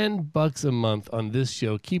 $10 a month on this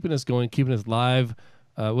show, keeping us going, keeping us live,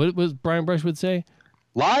 what was Brian Brush would say?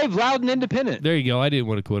 Live, loud, and independent. There you go. I didn't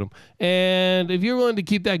want to quote him. And if you're willing to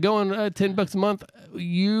keep that going, $10 a month,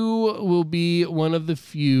 you will be one of the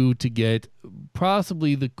few to get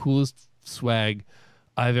possibly the coolest swag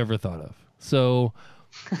I've ever thought of. So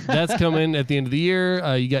that's coming at the end of the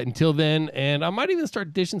year. You got until then, and I might even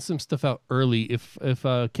start dishing some stuff out early if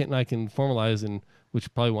Kent and I can formalize, and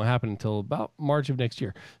which probably won't happen until about March of next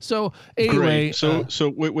year. So anyway, great. So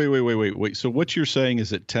wait. So what you're saying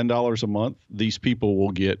is that $10 a month, these people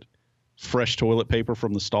will get fresh toilet paper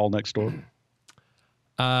from the stall next door?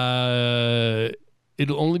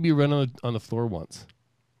 It'll only be run on the floor once.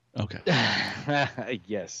 Okay.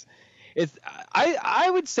 Yes. I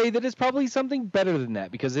would say that it's probably something better than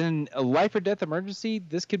that, because in a life or death emergency,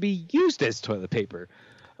 this could be used as toilet paper.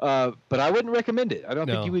 But I wouldn't recommend it. I don't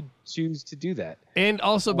think you would choose to do that. And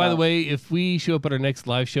also, by the way, if we show up at our next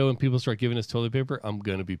live show and people start giving us toilet paper, I'm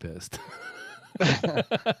going to be pissed.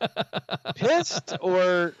 Pissed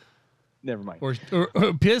or never mind. Or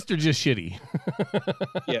pissed or just shitty.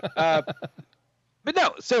 Yeah. But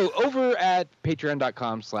no, so over at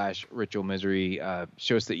patreon.com/ritualmisery,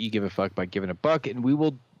 show us that you give a fuck by giving $1, and we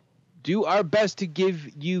will do our best to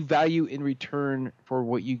give you value in return for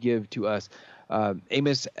what you give to us.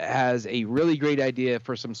 Amos has a really great idea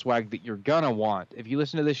for some swag that you're going to want. If you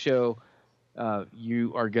listen to this show,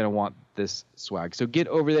 you are going to want this swag. So get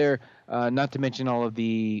over there, not to mention all of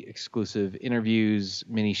the exclusive interviews,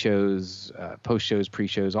 mini shows, post shows,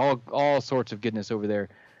 pre-shows, all sorts of goodness over there.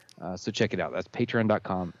 So check it out. That's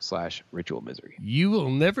patreon.com/ritualmisery. You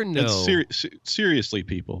will never know. Seriously,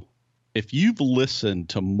 people, if you've listened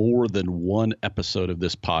to more than one episode of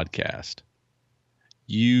this podcast,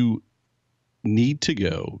 you need to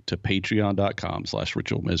go to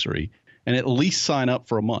patreon.com/ritualmisery and at least sign up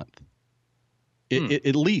for a month.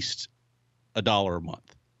 At least $1 a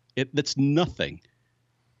month. That's nothing.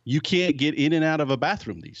 You can't get in and out of a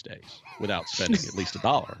bathroom these days without spending at least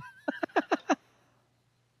 $1.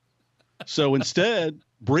 So instead,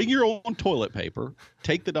 bring your own toilet paper,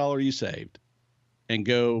 take the $1 you saved, and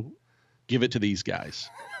go give it to these guys.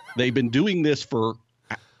 They've been doing this for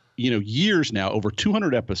years now, over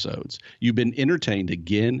 200 episodes. You've been entertained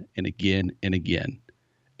again and again and again.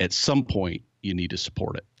 At some point, you need to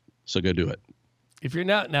support it. So go do it. If you're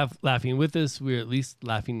not laughing with us, we're at least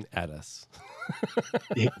laughing at us.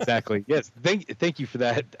 Exactly. Yes. Thank you for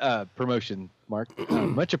that promotion, Mark.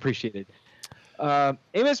 Much appreciated.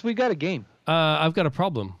 Amos, we got a game. I've got a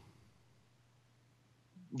problem.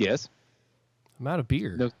 Yes. I'm out of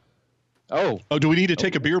beer. No. Oh, do we need to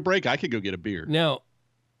take a beer break? I could go get a beer. Now,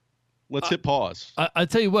 let's hit pause. I'll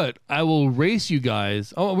tell you what. I will race you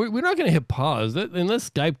guys. Oh, we're not going to hit pause unless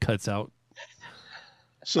Skype cuts out.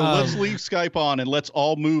 So let's leave Skype on and let's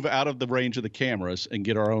all move out of the range of the cameras and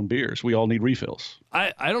get our own beers. We all need refills.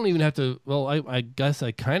 I don't even have to. Well, I guess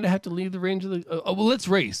I kind of have to leave the range of the. Well, let's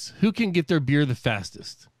race. Who can get their beer the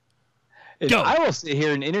fastest? Go. I will sit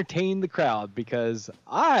here and entertain the crowd because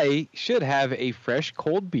I should have a fresh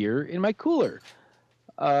cold beer in my cooler.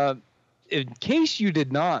 In case you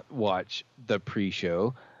did not watch the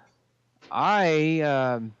pre-show,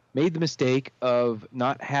 I made the mistake of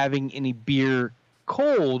not having any beer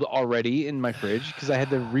cold already in my fridge because I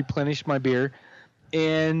had to replenish my beer,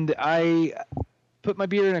 and I put my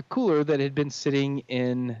beer in a cooler that had been sitting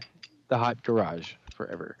in the hot garage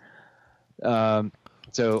forever.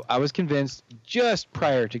 So I was convinced just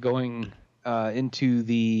prior to going into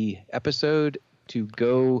the episode to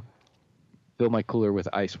go fill my cooler with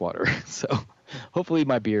ice water. So hopefully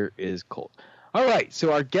my beer is cold. All right.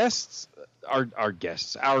 So our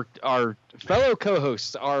fellow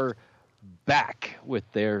co-hosts are back with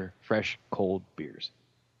their fresh cold beers.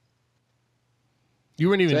 You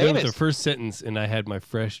weren't even So done with Amos. the first sentence, and I had my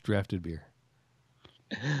fresh drafted beer.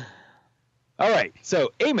 All right.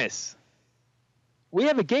 So Amos, we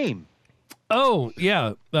have a game. Oh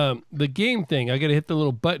yeah, the game thing. I got to hit the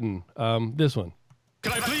little button. This one.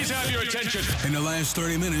 Can I please have your attention? In the last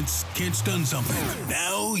 30 minutes, Kid's done something.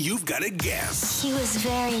 Now you've got to guess. He was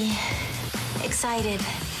very excited.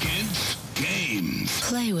 Kids Games.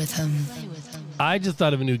 Play with him. I just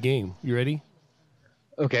thought of a new game. You ready?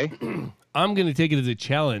 Okay. I'm going to take it as a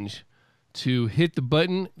challenge to hit the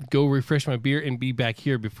button, go refresh my beer, and be back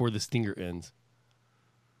here before the stinger ends.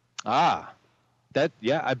 I bet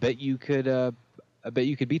you could. I bet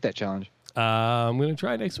you could beat that challenge. I'm going to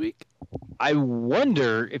try next week. I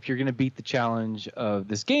wonder if you're going to beat the challenge of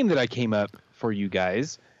this game that I came up for you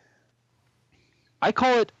guys. I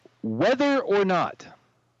call it Whether or Not.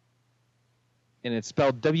 And it's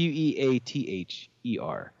spelled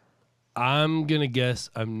WEATHER. I'm going to guess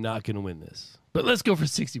I'm not going to win this. But let's go for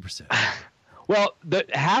 60%. Well, the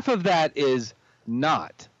half of that is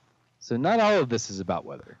not. So not all of this is about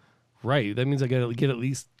weather. Right. That means I got to get at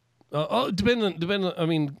least. Depending on. I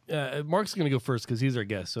mean, Mark's going to go first because he's our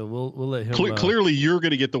guest. So we'll let him. Clearly, you're going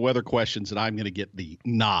to get the weather questions, and I'm going to get the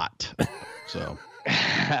not. So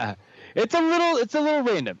it's a little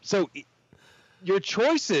random. So your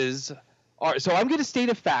choices are. So I'm going to state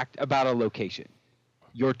a fact about a location.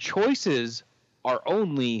 Your choices are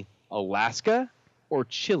only Alaska or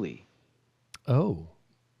Chile. Oh.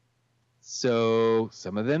 So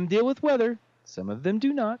some of them deal with weather, some of them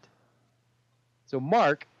do not. So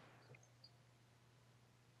Mark,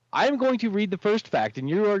 I'm going to read the first fact, and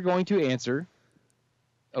you are going to answer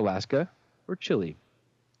Alaska or Chile.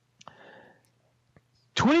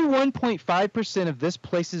 21.5% of this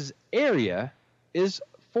place's area is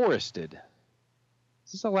forested.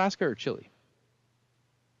 Is this Alaska or Chile?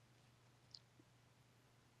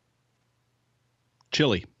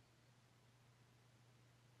 Chile.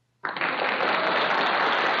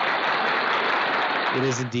 It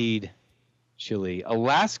is indeed Chile.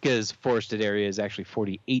 Alaska's forested area is actually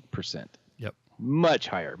 48%. Yep. Much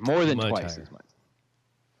higher, more than Much twice higher. as much.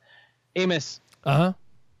 Amos, Uh-huh.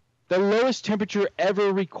 the lowest temperature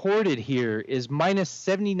ever recorded here is minus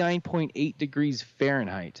 79.8 degrees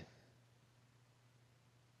Fahrenheit.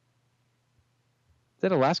 Is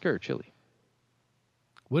that Alaska or Chile?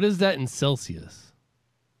 What is that in Celsius?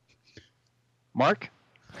 Mark?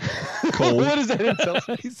 Cold. What is that in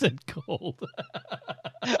Celsius? He said cold.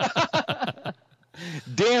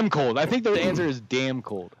 Damn cold. I think the answer is damn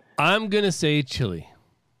cold. I'm going to say Chile.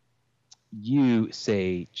 You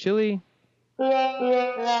say Chile. No,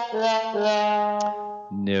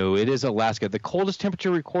 it is Alaska. The coldest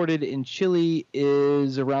temperature recorded in Chile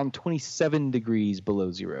is around 27 degrees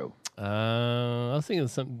below zero. I was thinking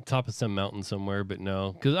some top of some mountain somewhere, but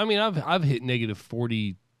no. Because, I mean, I've hit negative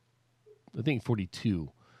 40, I think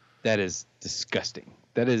 42. That is disgusting.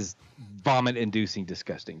 That is vomit-inducing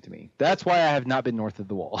disgusting to me. That's why I have not been north of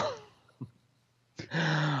the wall.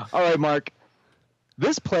 All right, Mark.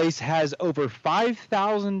 This place has over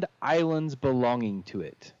 5,000 islands belonging to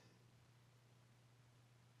it.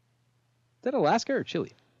 Is that Alaska or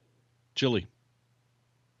Chile? Chile.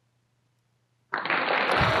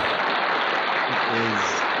 It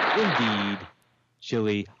is indeed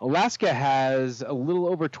Chile. Alaska has a little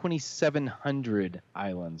over 2,700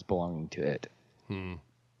 islands belonging to it.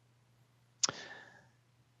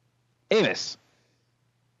 Amos,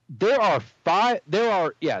 there are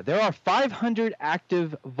 500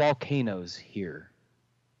 active volcanoes here.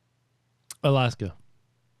 Alaska.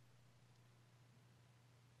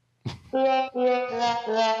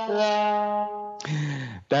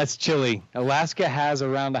 That's Chile. Alaska has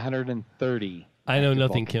around 130. I know active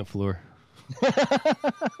nothing, Kent Floor.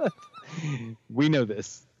 We know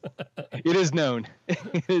this. It is known.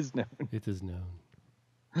 It is known. It is known.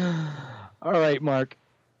 All right, Mark.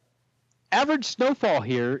 Average snowfall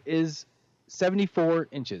here is 74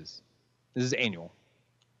 inches. This is annual.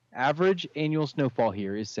 Average annual snowfall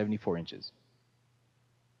here is 74 inches.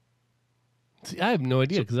 See, I have no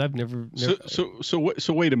idea because I've never.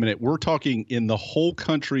 So wait a minute. We're talking in the whole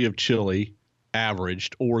country of Chile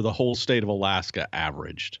averaged, or the whole state of Alaska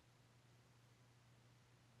averaged?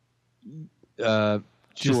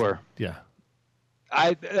 Sure. Yeah.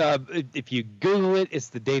 If you Google it, it's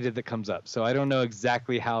the data that comes up. So I don't know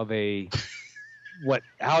exactly how they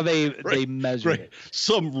measure it.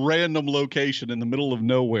 Some random location in the middle of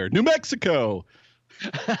nowhere, New Mexico.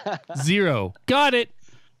 0. Got it.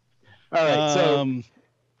 All right.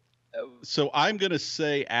 So I'm going to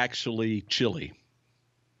say actually Chile.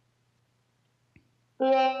 As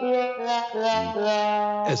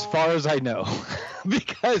far as I know,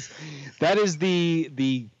 because that is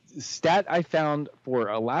the stat I found for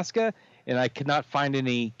Alaska, and I could not find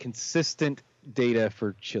any consistent data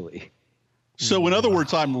for Chile. So in other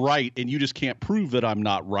words, I'm right, and you just can't prove that I'm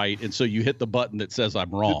not right, and so you hit the button that says I'm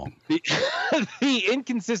wrong. The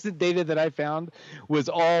inconsistent data that I found was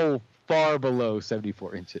all far below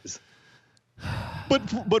 74 inches.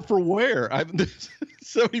 But for where?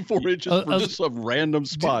 74 inches for just some random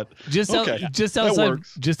spot. Just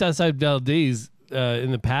outside Valdez,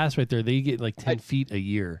 in the pass right there, they get like 10 feet a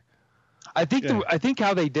year. I think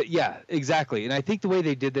how they did, yeah, exactly. And I think the way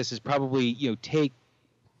they did this is probably take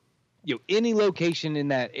any location in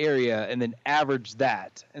that area and then average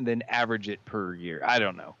that and then average it per year. I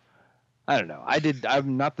don't know. I'm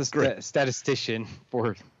not the statistician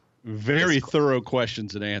for. Very thorough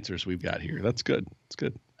questions and answers we've got here. That's good. That's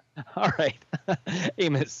good. All right.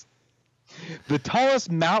 Amos. The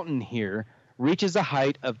tallest mountain here reaches a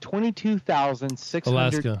height of 22,600.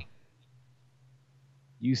 Alaska.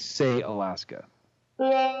 You say Alaska.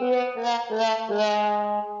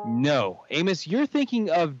 No. Amos, you're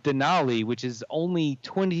thinking of Denali, which is only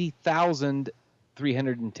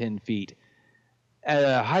 20,310 feet. At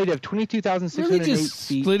a height of 22,608 You're just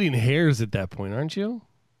feet. splitting hairs at that point, aren't you?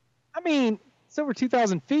 I mean, it's over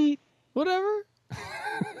 2,000 feet. Whatever.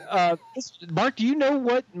 Mark, do you know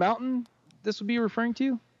what mountain this would be referring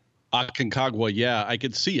to? Aconcagua, yeah, I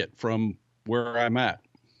could see it from where I'm at.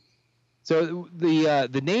 So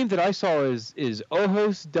the name that I saw is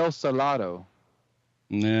Ojos del Salado.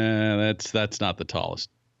 Nah, that's not the tallest.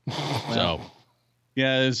 So,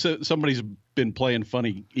 yeah, somebody's been playing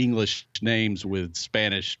funny English names with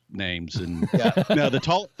Spanish names, and no,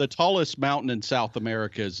 the tallest mountain in South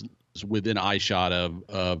America is within eyeshot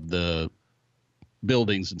of the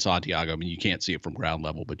buildings in Santiago. I mean, you can't see it from ground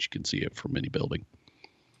level, but you can see it from any building.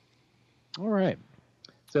 All right.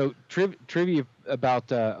 So trivia about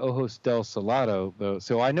Ojos del Salado, though.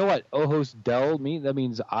 So I know what Ojos del means. That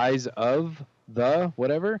means eyes of the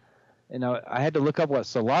whatever. And I had to look up what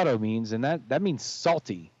salado means, and that means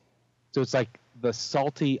salty. So it's like the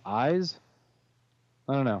salty eyes.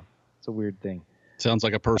 I don't know. It's a weird thing. Sounds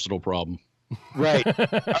like a personal problem. Right. All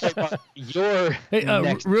right, Mark, your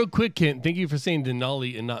next. Real quick, Kent, thank you for saying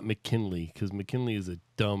Denali and not McKinley, because McKinley is a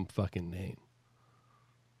dumb fucking name.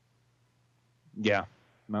 Yeah,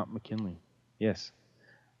 Mount McKinley. Yes.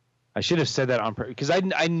 I should have said that on purpose, because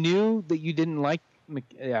I knew that you didn't like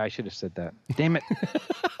yeah, I should have said that. Damn it.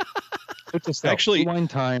 Actually, one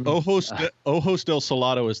time. Ojos del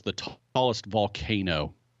Salado is the tallest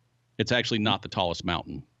volcano. It's actually not the tallest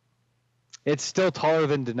mountain. It's still taller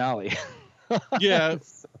than Denali. Yeah,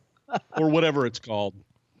 or whatever it's called.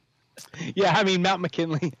 Yeah, I mean, Mount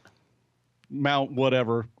McKinley. Mount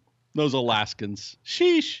whatever. Those Alaskans.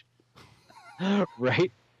 Sheesh.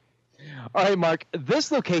 Right? All right, Mark.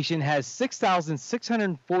 This location has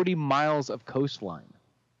 6,640 miles of coastline.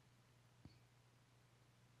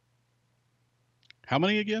 How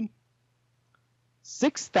many again?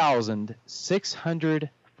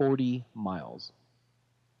 6,640 miles.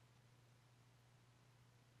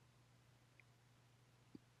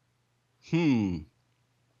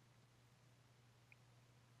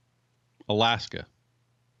 Alaska.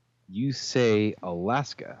 You say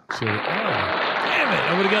Alaska. So, damn it.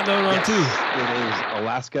 I would have gotten that one wrong, too. It is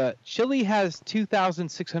Alaska. Chile has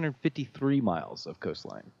 2,653 miles of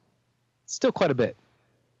coastline. Still quite a bit.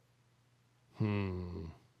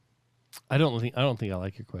 I don't think I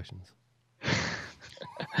like your questions.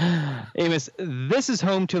 Amos, this is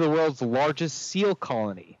home to the world's largest seal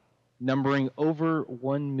colony, numbering over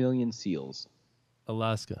 1 million seals.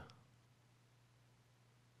 Alaska.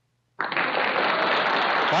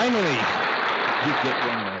 Finally, you get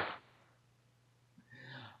one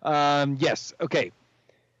more. Yes. Okay.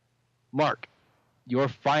 Mark, your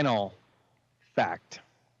final fact.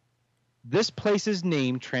 This place's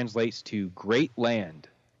name translates to Great Land.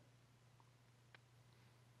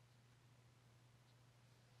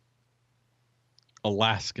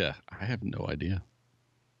 Alaska. I have no idea.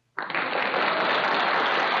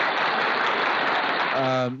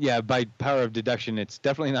 Yeah, by power of deduction, it's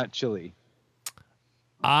definitely not Chile.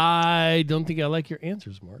 I don't think I like your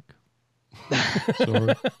answers, Mark.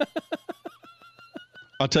 Sorry.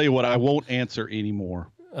 I'll tell you what, I won't answer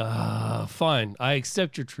anymore. Fine. I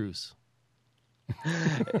accept your truce.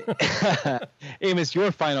 Amos,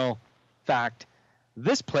 your final fact.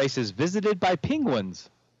 This place is visited by penguins.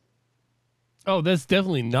 Oh, that's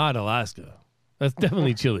definitely not Alaska. That's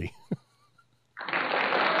definitely Chile. All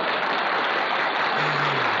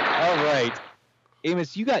right.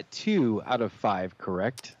 Amos, you got 2 out of 5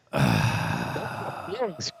 correct.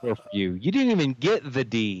 Score for you. You didn't even get the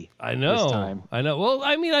D. I know. This time. I know. Well,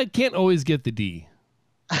 I mean, I can't always get the D.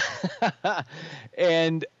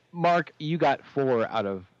 And Mark, you got 4 out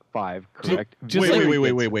of 5 correct.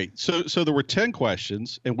 Wait. So there were 10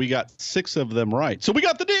 questions, and we got 6 of them right. So we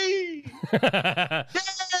got the D.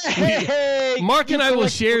 Hey, Mark and I will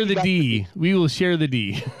share the D. We will share the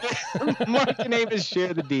D. Mark and Amos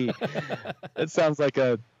share the D. That sounds like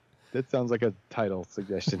a title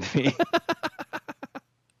suggestion to me.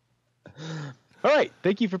 All right,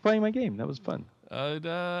 thank you for playing my game. That was fun.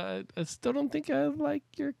 I still don't think I like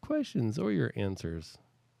your questions or your answers.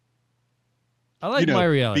 I like my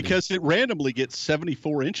reality. Because it randomly gets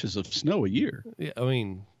 74 inches of snow a year. Yeah, I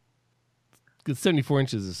mean, 74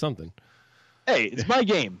 inches is something. Hey, it's my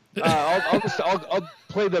game. I'll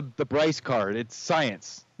play the Bryce card. It's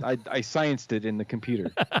science. I scienced it in the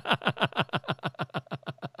computer.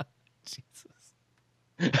 Jesus.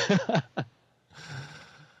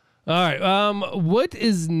 All right. What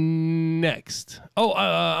is next? Oh,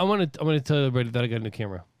 I want to tell everybody that I got a new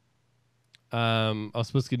camera. I was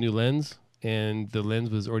supposed to get a new lens, and the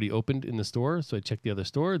lens was already opened in the store. So I checked the other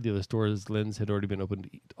store. The other store's lens had already been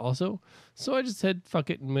opened also. So I just said,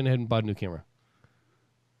 fuck it, and went ahead and bought a new camera.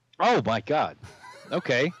 Oh, my God.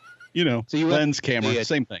 Okay. So you lens camera,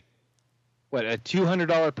 same thing. What, a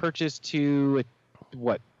 $200 purchase to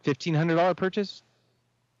 $1,500 purchase?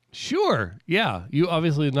 Sure. Yeah. You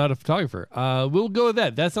obviously are not a photographer. We'll go with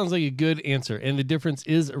that. That sounds like a good answer. And the difference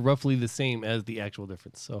is roughly the same as the actual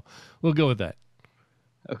difference. So we'll go with that.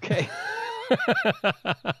 Okay. Well,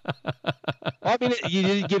 I mean, you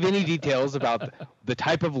didn't give any details about the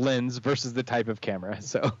type of lens versus the type of camera.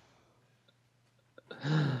 So.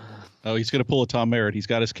 Oh, he's going to pull a Tom Merritt. He's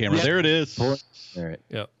got his camera. Yep. There it is. All right.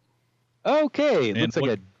 Yep. Okay. It looks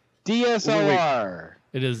like a DSLR.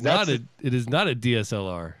 It is not a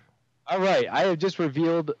DSLR. All right. I have just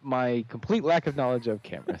revealed my complete lack of knowledge of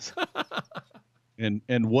cameras. And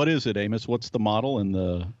what is it, Amos? What's the model and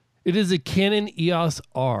the... It is a Canon EOS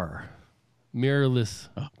R. Mirrorless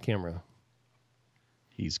camera.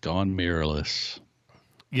 He's gone mirrorless.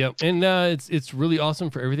 Yep, and it's really awesome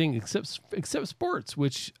for everything except sports,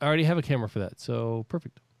 which I already have a camera for that, so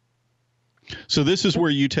perfect. So this is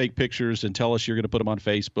where you take pictures and tell us you're going to put them on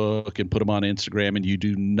Facebook and put them on Instagram, and you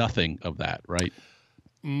do nothing of that, right?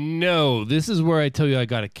 No, this is where I tell you I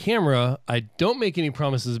got a camera. I don't make any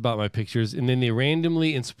promises about my pictures, and then they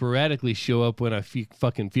randomly and sporadically show up when I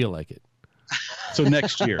fucking feel like it. So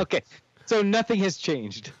next year. Okay, so nothing has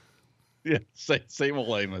changed. Yeah, same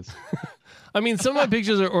old Amos. I mean, some of my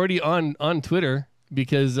pictures are already on Twitter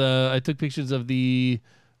because I took pictures of the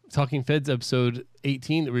Talking Feds episode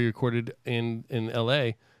 18 that we recorded in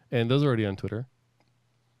LA, and those are already on Twitter.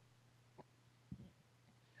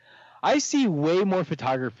 I see way more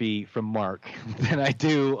photography from Mark than I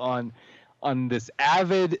do on this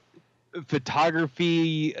avid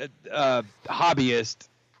photography hobbyist,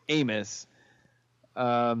 Amos.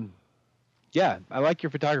 Yeah, I like your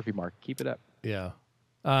photography, Mark. Keep it up. Yeah.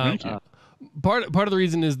 Thank you. Part of the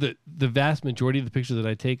reason is that the vast majority of the pictures that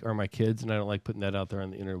I take are my kids, and I don't like putting that out there on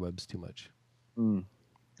the interwebs too much.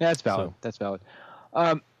 That's valid. So. That's valid.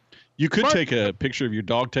 You could Mark, take a picture of your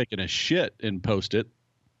dog taking a shit and post it.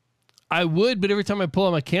 I would, but every time I pull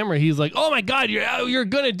out my camera, he's like, "Oh my God, you're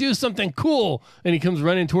gonna do something cool!" And he comes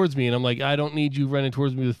running towards me, and I'm like, "I don't need you running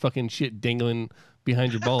towards me with fucking shit dangling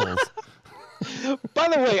behind your balls." by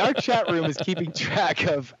the way, our chat room is keeping track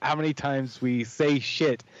of how many times we say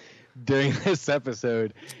shit during this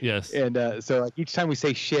episode. Yes. And so like each time we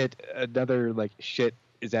say shit, another like shit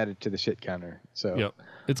is added to the shit counter. So Yep.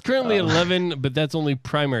 It's currently at 11, but that's only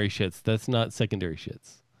primary shits. That's not secondary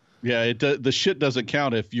shits. Yeah, the shit doesn't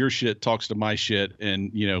count if your shit talks to my shit,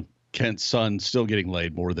 and Kent's son's still getting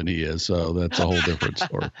laid more than he is, so that's a whole different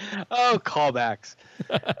story. Oh, callbacks.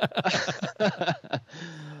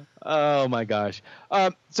 Oh my gosh.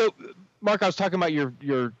 So Mark, I was talking about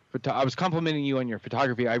I was complimenting you on your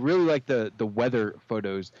photography. I really like the weather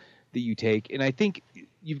photos that you take, and I think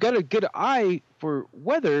you've got a good eye for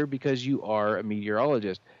weather because you are a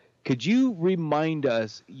meteorologist. Could you remind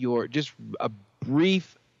us just a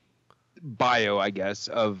brief bio, I guess,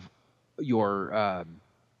 of your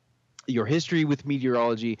history with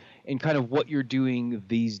meteorology and kind of what you're doing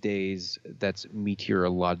these days that's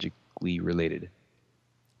meteorologically related?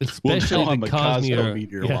 Especially I'm the a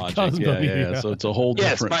cosmometeorologist. Yeah. So it's a whole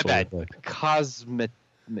different. Yes, my bad.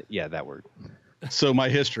 Yeah, that word. So my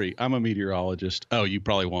history, I'm a meteorologist. Oh, you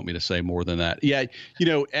probably want me to say more than that. Yeah,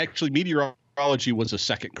 actually meteorology was a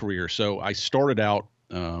second career. So I started out,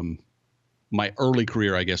 my early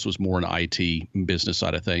career, I guess, was more in IT and business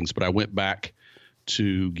side of things. But I went back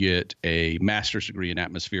to get a master's degree in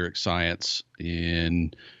atmospheric science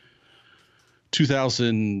in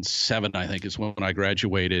 2007, I think is when I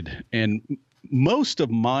graduated. And most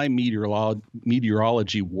of my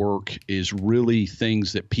meteorology work is really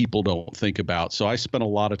things that people don't think about. So I spent a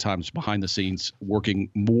lot of times behind the scenes working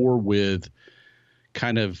more with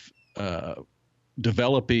kind of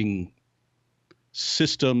developing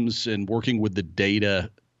systems and working with the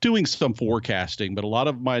data, doing some forecasting. But a lot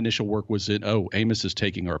of my initial work was Amos is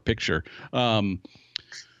taking our picture.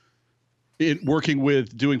 Working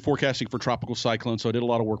with doing forecasting for tropical cyclones. So I did a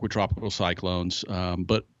lot of work with tropical cyclones.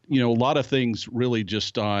 But a lot of things really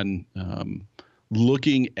just on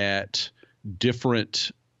looking at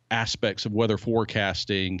different aspects of weather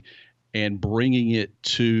forecasting and bringing it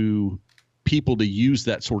to people to use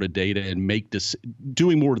that sort of data and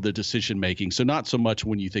doing more of the decision making. So not so much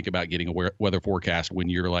when you think about getting a weather forecast when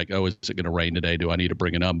you're like, oh, is it going to rain today? Do I need to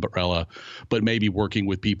bring an umbrella? But maybe working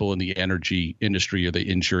with people in the energy industry or the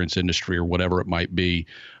insurance industry or whatever it might be,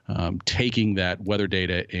 taking that weather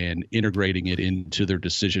data and integrating it into their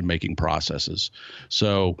decision making processes.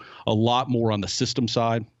 So a lot more on the system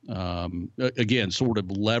side. Again, sort of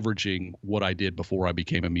leveraging what I did before I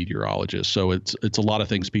became a meteorologist. So it's a lot of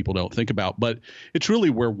things people don't think about, but it's really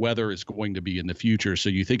where weather is going to be in the future. So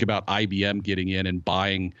you think about IBM getting in and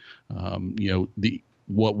buying,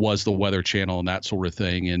 what was the Weather Channel and that sort of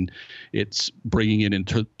thing, and it's bringing it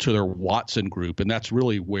into their Watson group, and that's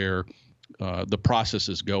really where the process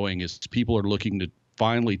is going. Is people are looking to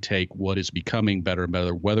finally take what is becoming better and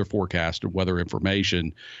better weather forecast and weather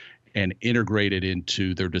information and integrate it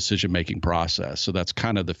into their decision-making process. So that's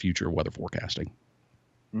kind of the future of weather forecasting.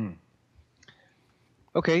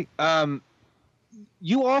 Okay.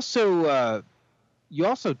 You also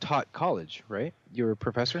taught college, right? You were a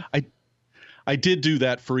professor? I did do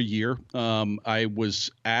that for a year. I was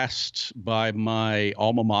asked by my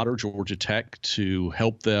alma mater, Georgia Tech, to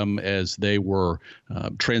help them as they were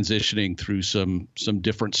transitioning through some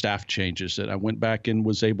different staff changes. That I went back and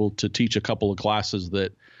was able to teach a couple of classes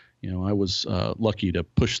that I was lucky to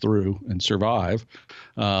push through and survive,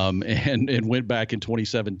 and went back in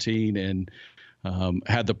 2017 and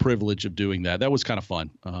had the privilege of doing that. That was kind of fun.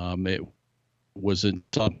 It wasn't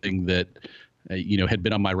something that had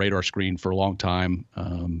been on my radar screen for a long time,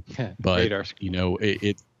 but Radar.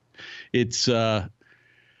 It's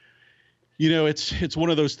one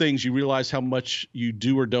of those things. You realize how much you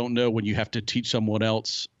do or don't know when you have to teach someone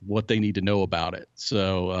else what they need to know about it.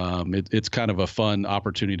 So it's kind of a fun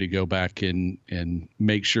opportunity to go back and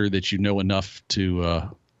make sure that you know enough to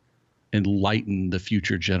enlighten the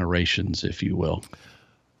future generations, if you will.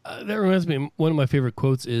 That reminds me, one of my favorite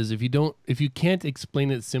quotes is, if you can't explain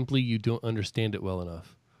it simply, you don't understand it well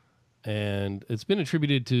enough. And it's been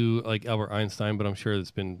attributed to like Albert Einstein, but I'm sure it's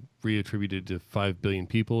been reattributed to 5 billion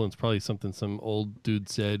people. And it's probably something some old dude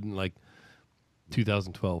said in like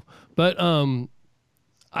 2012. But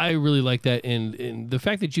I really like that, and the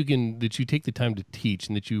fact that you take the time to teach,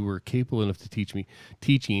 and that you were capable enough to teach me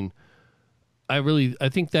teaching. I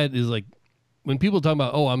think that is like, when people talk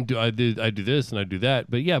about, I do this and I do that,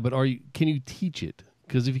 but yeah, but can you teach it?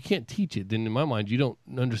 Because if you can't teach it, then in my mind you don't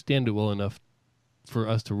understand it well enough for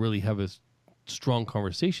us to really have a strong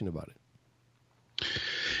conversation about it.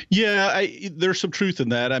 Yeah, there's some truth in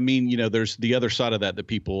that. I mean, there's the other side of that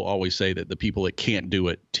people always say that the people that can't do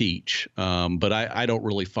it teach. But I don't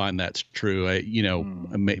really find that's true.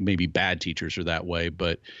 Maybe bad teachers are that way.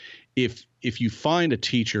 But if you find a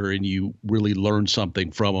teacher and you really learn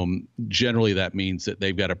something from them, generally that means that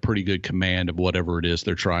they've got a pretty good command of whatever it is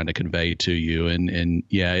they're trying to convey to you. And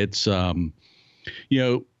yeah, it's,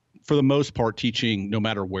 for the most part, teaching, no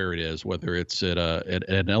matter where it is, whether it's at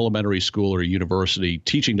an elementary school or a university,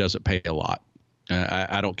 teaching doesn't pay a lot.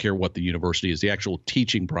 I don't care what the university is. The actual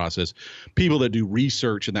teaching process, people that do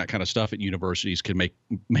research and that kind of stuff at universities can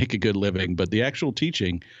make a good living, but the actual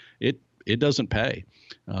teaching, it doesn't pay.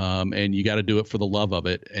 And you got to do it for the love of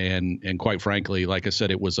it. And quite frankly, like I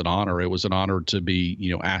said, it was an honor. It was an honor to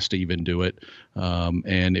be, asked to even do it.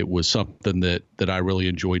 And it was something that I really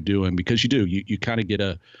enjoyed doing, because you kind of get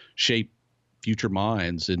a shape future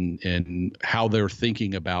minds and how they're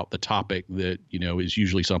thinking about the topic that, is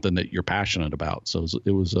usually something that you're passionate about. So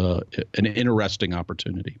it was an interesting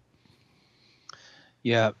opportunity.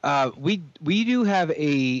 Yeah. We do have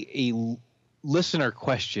a listener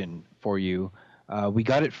question for you. We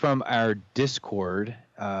got it from our Discord,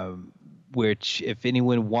 which if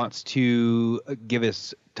anyone wants to give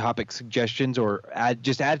us topic suggestions or add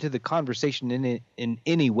to the conversation in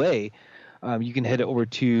any way, you can head over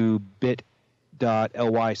to bit.ly/RMP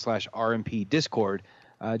Discord.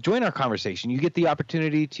 Join our conversation. You get the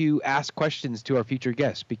opportunity to ask questions to our future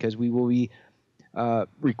guests, because we will be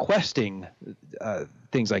requesting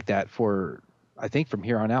things like that for, I think, from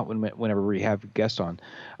here on out whenever we have guests on.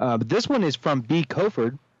 But this one is from B.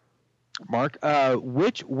 Coford. Mark,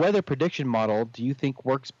 which weather prediction model do you think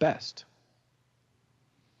works best?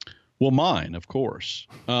 Well, mine, of course.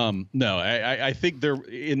 No, I think they're,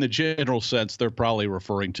 in the general sense, they're probably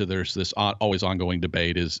referring to, there's this always ongoing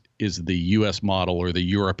debate, is the U.S. model or the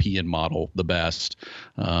European model the best?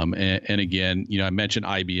 And again, I mentioned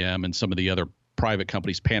IBM and some of the other private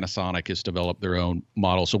companies. Panasonic has developed their own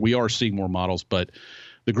model, so we are seeing more models. But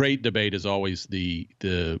the great debate is always the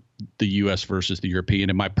U.S. versus the European.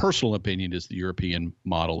 And my personal opinion is the European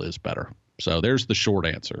model is better. So there's the short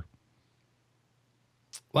answer.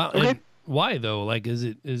 Wow. Okay. And why though? Like, is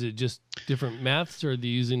it just different maths, or are they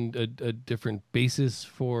using a different basis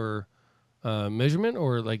for measurement,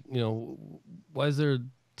 or like, why is there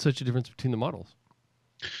such a difference between the models?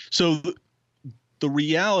 So the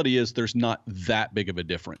reality is there's not that big of a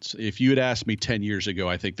difference. If you had asked me 10 years ago,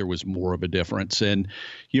 I think there was more of a difference. And,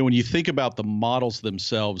 when you think about the models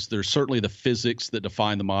themselves, there's certainly the physics that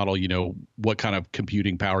define the model, what kind of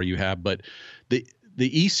computing power you have. But the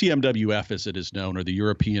ECMWF, as it is known, or the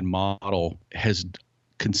European model, has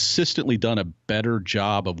consistently done a better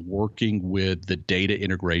job of working with the data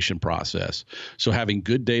integration process. So having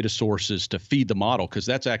good data sources to feed the model, because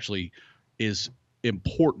that's actually is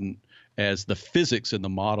important as the physics in the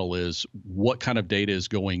model is what kind of data is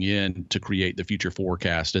going in to create the future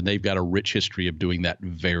forecast. And they've got a rich history of doing that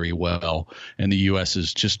very well. And the U.S.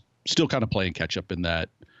 is just still kind of playing catch up in that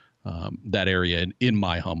area, and in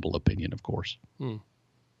my humble opinion, of course. All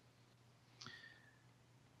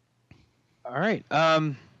right.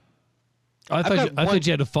 I thought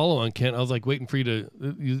you had a follow on, Kent. I was like waiting for you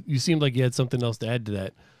to. You seemed like you had something else to add to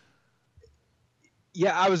that.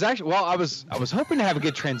 Yeah, I was actually. Well, I was hoping to have a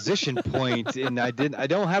good transition point, and I didn't. I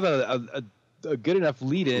don't have a good enough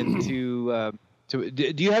lead in to.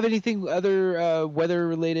 Do you have anything other weather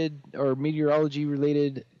related or meteorology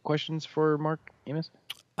related questions for Mark, Amos?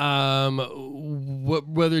 What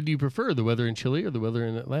weather do you prefer? The weather in Chile or the weather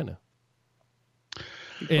in Atlanta?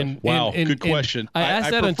 Good question. I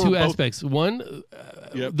asked that on two aspects. One,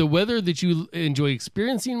 Yep. the weather that you enjoy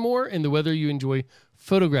experiencing more, and the weather you enjoy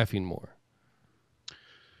photographing more.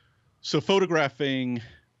 So photographing,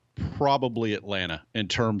 probably Atlanta in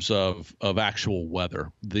terms of actual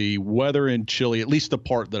weather. The weather in Chile, at least the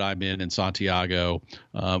part that I'm in Santiago,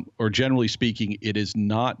 or generally speaking, it is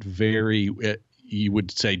not very, you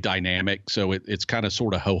would say, dynamic. So it's kind of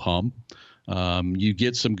sort of ho-hum. You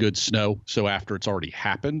get some good snow, so after it's already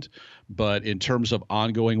happened. But in terms of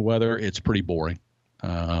ongoing weather, it's pretty boring.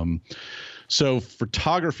 So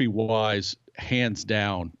photography-wise, hands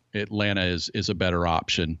down, Atlanta is a better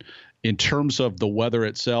option. In terms of the weather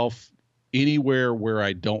itself, anywhere where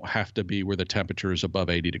I don't have to be where the temperature is above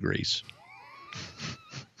 80 degrees.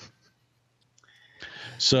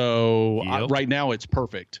 So right now it's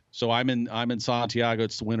perfect. So I'm in Santiago.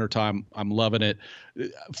 It's the wintertime. I'm loving it.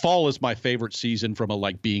 Fall is my favorite season from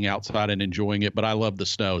being outside and enjoying it, but I love the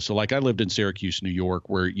snow. So I lived in Syracuse, New York,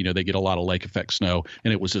 where, they get a lot of lake effect snow,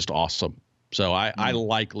 and it was just awesome. So I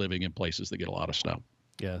like living in places that get a lot of snow.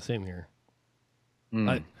 Yeah, same here.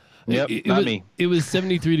 Me. It was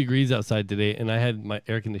 73 degrees outside today, and I had my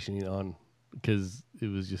air conditioning on because it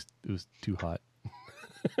was too hot.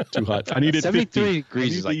 Too hot. I needed 73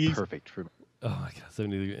 degrees is perfect for me. Oh my God,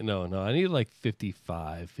 70 degrees. No, I needed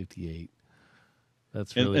 55, 58.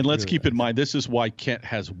 That's really, and let's really keep in mind, this is why Kent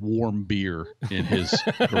has warm beer in his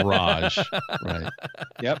garage. Right.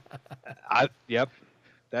 Yep.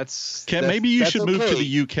 That's Kent, maybe you should move to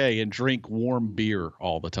the UK and drink warm beer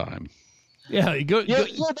all the time. Yeah, go.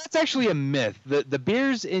 That's actually a myth. The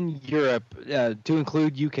beers in Europe, to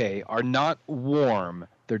include UK, are not warm.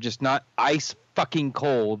 They're just not ice fucking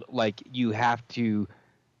cold like you have to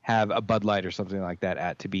have a Bud Light or something like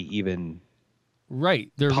that to be even. Right,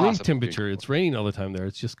 they're room temperature. It's raining all the time there.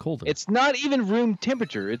 It's just colder. It's not even room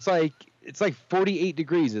temperature. It's like 48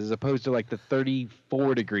 degrees as opposed to the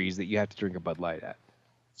 34 degrees that you have to drink a Bud Light at.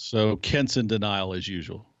 So Kent's in denial as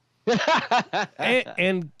usual.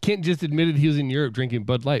 and Kent just admitted he was in Europe drinking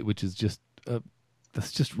Bud Light, which is just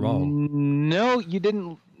that's just wrong. No, you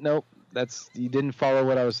didn't. Nope, you didn't follow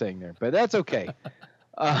what I was saying there, but that's okay.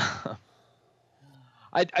 I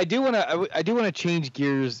do want to change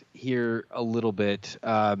gears here a little bit.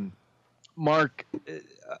 Mark,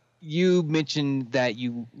 you mentioned that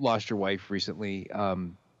you lost your wife recently,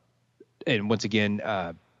 and once again,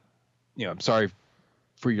 I'm sorry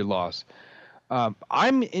for your loss.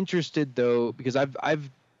 I'm interested though, because I've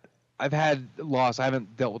had loss. I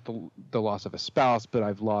haven't dealt with the loss of a spouse, but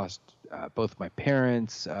I've lost both my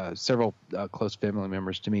parents, several close family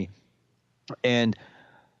members to me, and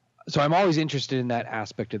so I'm always interested in that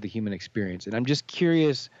aspect of the human experience. And I'm just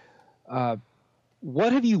curious,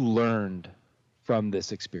 what have you learned from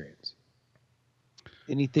this experience?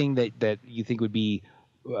 Anything that you think would be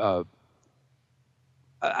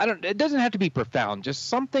it doesn't have to be profound, just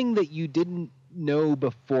something that you didn't know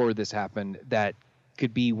before this happened that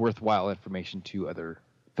could be worthwhile information to other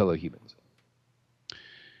fellow humans.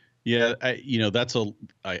 Yeah, it's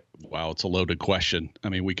a loaded question. I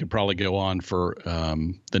mean, we could probably go on for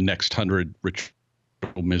the next 100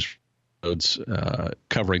 episodes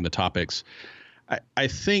covering the topics. I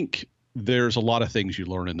think there's a lot of things you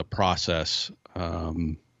learn in the process,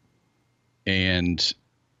 and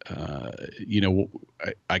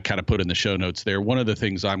I kind of put in the show notes there. One of the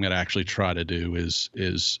things I'm going to actually try to do is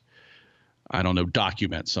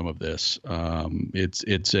document some of this.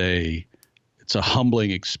 It's a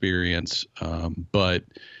humbling experience, but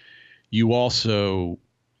you also,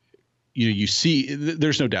 you see,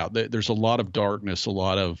 there's no doubt that there's a lot of darkness, a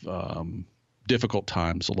lot of difficult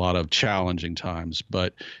times, a lot of challenging times,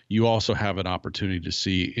 but you also have an opportunity to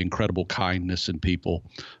see incredible kindness in people,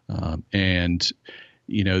 and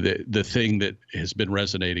the thing that has been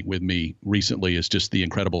resonating with me recently is just the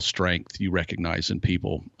incredible strength you recognize in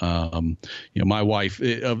people. My wife,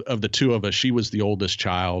 of the two of us, she was the oldest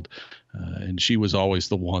child, and she was always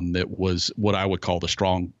the one that was what I would call the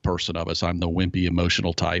strong person of us. I'm the wimpy,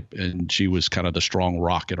 emotional type, and she was kind of the strong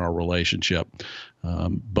rock in our relationship.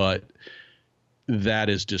 But that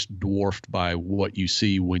is just dwarfed by what you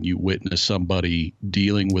see when you witness somebody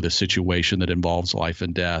dealing with a situation that involves life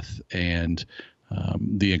and death, and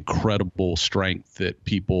the incredible strength that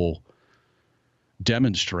people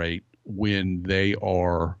demonstrate when they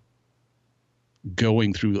are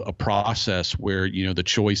going through a process where, the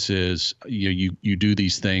choice is, you do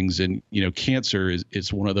these things, and, cancer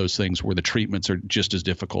is one of those things where the treatments are just as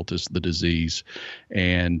difficult as the disease.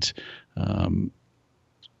 And,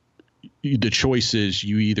 the choice is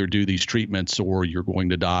you either do these treatments or you're going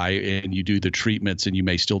to die, and you do the treatments and you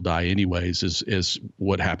may still die anyways, is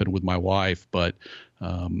what happened with my wife. But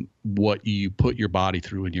what you put your body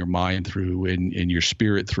through and your mind through and your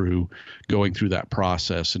spirit through going through that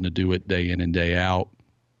process, and to do it day in and day out.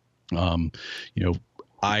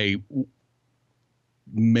 I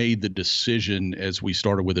made the decision as we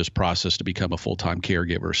started with this process to become a full-time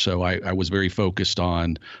caregiver. So I was very focused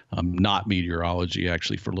on not meteorology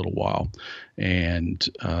actually for a little while. And,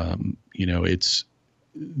 it's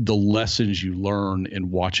the lessons you learn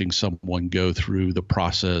in watching someone go through the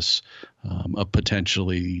process of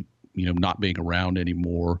potentially, not being around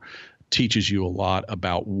anymore, teaches you a lot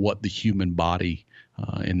about what the human body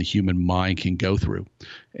and the human mind can go through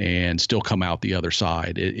and still come out the other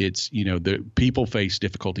side. It's the people face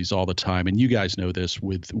difficulties all the time. And you guys know this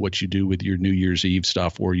with what you do with your New Year's Eve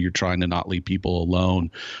stuff, where you're trying to not leave people alone.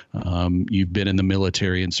 You've been in the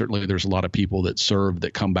military, and certainly there's a lot of people that serve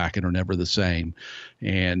that come back and are never the same.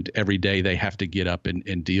 And every day they have to get up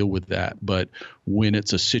and deal with that. But when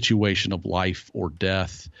it's a situation of life or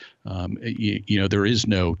death, there is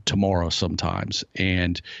no tomorrow sometimes,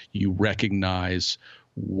 and you recognize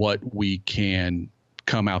what we can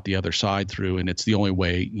come out the other side through. And it's the only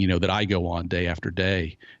way, that I go on day after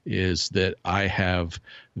day, is that I have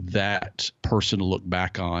that person to look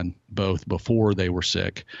back on, both before they were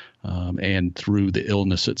sick and through the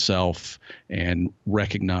illness itself, and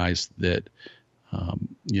recognize that,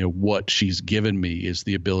 what she's given me is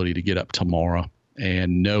the ability to get up tomorrow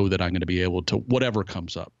and know that I'm going to be able to, whatever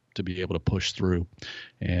comes up, to be able to push through.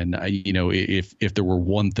 And if there were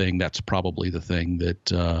one thing, that's probably the thing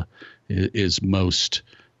that is most,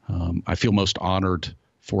 I feel most honored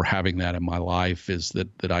for having that in my life, is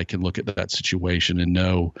that I can look at that situation and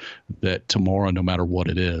know that tomorrow, no matter what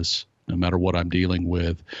it is, no matter what I'm dealing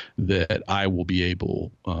with, that I will be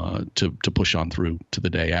able to push on through to the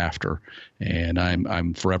day after. And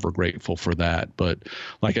I'm forever grateful for that. But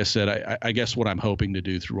like I said, I guess what I'm hoping to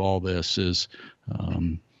do through all this is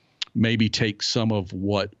maybe take some of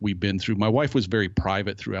what we've been through. My wife was very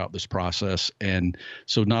private throughout this process, and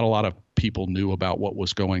so not a lot of people knew about what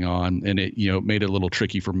was going on. And it, made it a little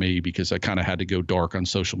tricky for me, because I kind of had to go dark on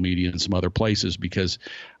social media and some other places, because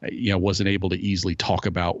I wasn't able to easily talk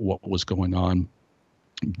about what was going on.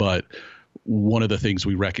 But one of the things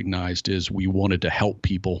we recognized is we wanted to help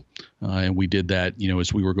people. And we did that,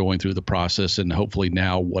 as we were going through the process. And hopefully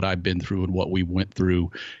now what I've been through and what we went through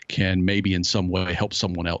can maybe in some way help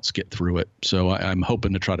someone else get through it. So I'm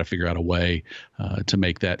hoping to try to figure out a way to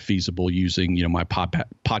make that feasible using, my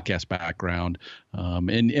podcast background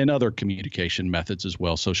and other communication methods as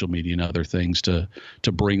well, social media and other things, to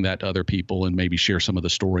bring that to other people and maybe share some of the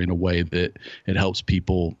story in a way that it helps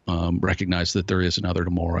people recognize that there is another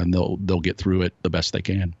tomorrow, and they'll get through it the best they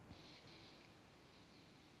can.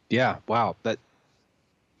 Yeah. Wow. That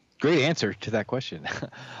great answer to that question.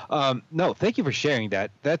 No, thank you for sharing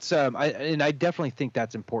that. That's I definitely think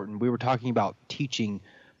that's important. We were talking about teaching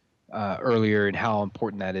earlier, and how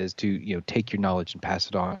important that is to, take your knowledge and pass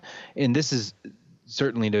it on. And this is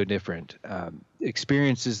certainly no different.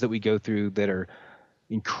 Experiences that we go through that are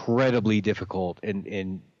incredibly difficult,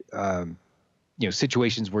 and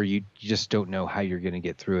situations where you just don't know how you're going to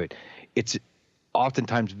get through it. It's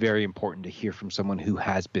oftentimes very important to hear from someone who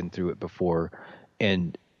has been through it before,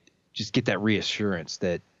 and just get that reassurance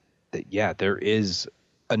that yeah, there is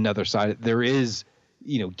another side. There is,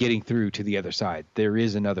 getting through to the other side. There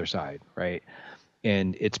is another side, right?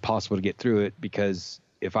 And it's possible to get through it, because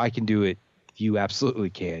if I can do it, you absolutely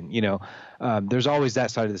can. There's always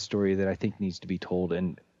that side of the story that I think needs to be told,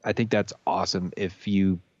 and I think that's awesome if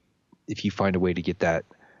you find a way to get that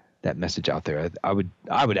message out there. I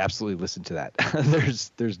would absolutely listen to that.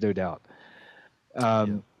 There's no doubt.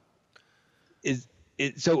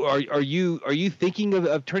 So are you thinking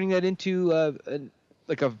of turning that into a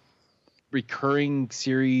recurring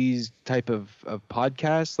series type of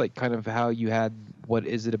podcast, like kind of how you had What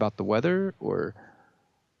Is It About the Weather? Or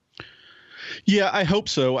yeah, I hope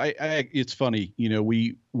so. It's funny,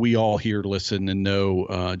 we all here listen and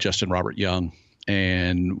know Justin Robert Young.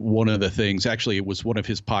 And one of the things, actually, it was one of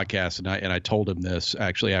his podcasts, and I told him this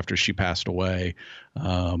actually after she passed away.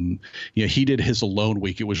 He did his alone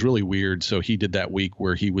week. It was really weird. So he did that week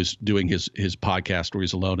where he was doing his podcast where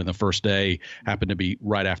he's alone. And the first day happened to be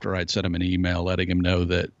right after I'd sent him an email letting him know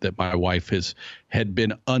that my wife had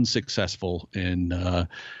been unsuccessful in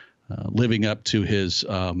living up to his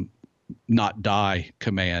not die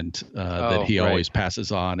command that he always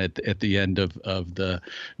passes on at the end of the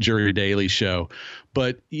Jury Daily show.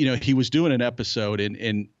 But, he was doing an episode,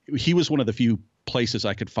 and he was one of the few places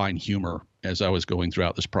I could find humor as I was going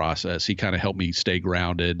throughout this process. He kind of helped me stay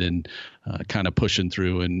grounded and kind of pushing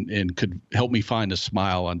through, and could help me find a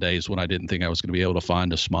smile on days when I didn't think I was going to be able to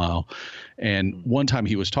find a smile. And one time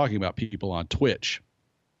he was talking about people on Twitch.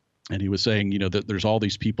 And he was saying, that there's all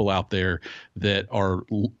these people out there that are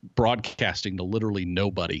broadcasting to literally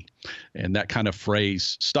nobody. And that kind of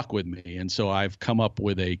phrase stuck with me. And so I've come up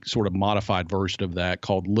with a sort of modified version of that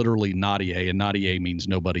called LiterallyNadie. And Nadie means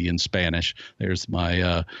nobody in Spanish. There's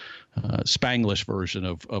my Spanglish version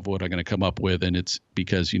of what I'm going to come up with. And it's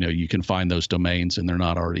because, you can find those domains and they're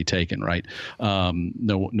not already taken, right?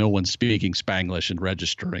 No one's speaking Spanglish and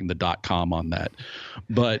registering the .com on that.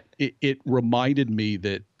 But it reminded me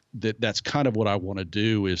that's kind of what I want to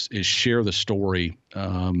do is share the story.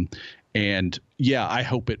 And yeah, I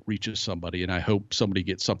hope it reaches somebody and I hope somebody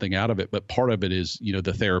gets something out of it. But part of it is,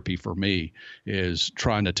 the therapy for me is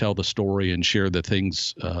trying to tell the story and share the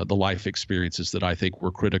things, the life experiences that I think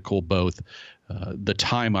were critical, both the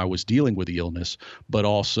time I was dealing with the illness, but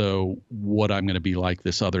also what I'm going to be like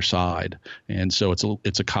this other side. And so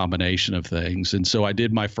it's a combination of things. And so I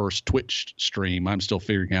did my first Twitch stream. I'm still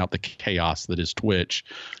figuring out the chaos that is Twitch,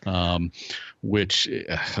 which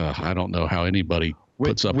I don't know how anybody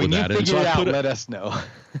puts up with that. When you figure it out, let us know.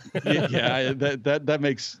 Yeah, that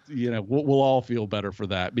makes, we'll all feel better for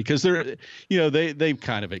that, because they've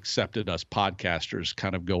kind of accepted us podcasters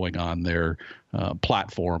kind of going on their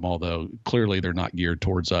platform, although clearly they're not geared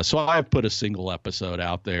towards us. So I've put a single episode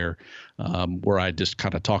out there where I just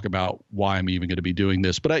kind of talk about why I'm even going to be doing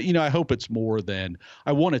this. But I hope it's more than,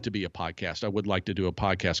 I want it to be a podcast. I would like to do a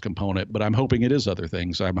podcast component, but I'm hoping it is other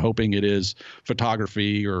things. I'm hoping it is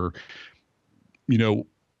photography or,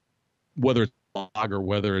 whether it's blog or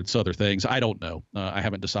whether it's other things. I don't know. I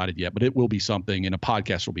haven't decided yet, but it will be something, and a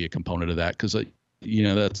podcast will be a component of that, because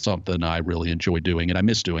that's something I really enjoy doing and I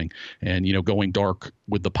miss doing. And, going dark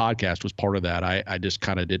with the podcast was part of that. I just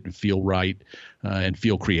kind of didn't feel right and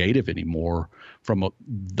feel creative anymore from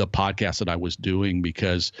the podcast that I was doing,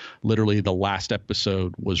 because literally the last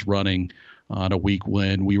episode was running on a week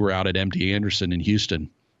when we were out at MD Anderson in Houston.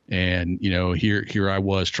 And, here I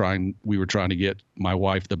was we were trying to get my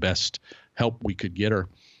wife the best help we could get her.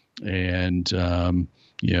 And, the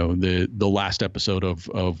last episode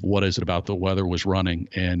of What Is It About the Weather was running,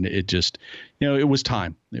 and it just, it was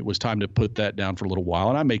time. It was time to put that down for a little while,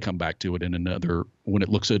 and I may come back to it when it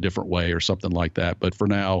looks a different way or something like that. But for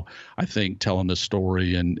now, I think telling this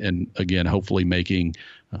story and again, hopefully making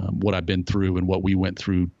what I've been through and what we went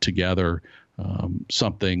through together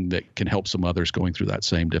something that can help some others going through that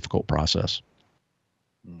same difficult process.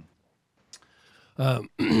 My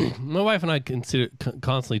wife and I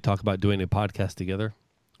constantly talk about doing a podcast together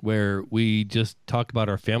where we just talk about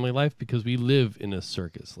our family life, because we live in a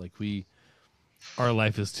circus. Like our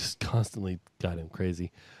life is just constantly goddamn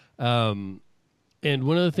crazy. And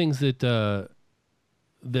one of the things that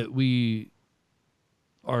we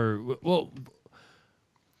are,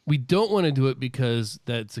 we don't want to do it because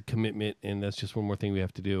that's a commitment and that's just one more thing we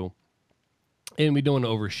have to do. And we don't want to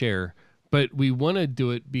overshare, but we want to do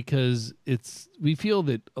it because we feel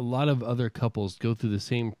that a lot of other couples go through the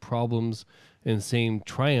same problems and same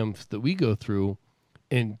triumphs that we go through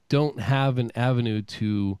and don't have an avenue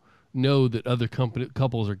to know that other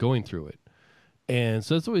couples are going through it. And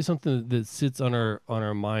so that's always something that sits on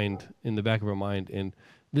our mind, in the back of our mind. And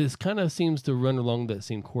this kind of seems to run along that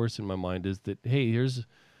same course in my mind, is that, hey, here's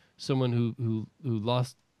someone who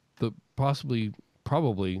lost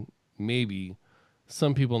probably, maybe,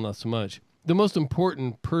 some people not so much, the most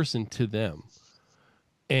important person to them.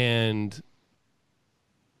 And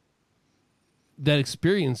that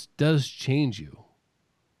experience does change you.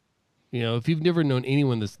 If you've never known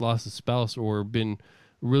anyone that's lost a spouse or been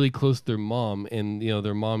really close to their mom and,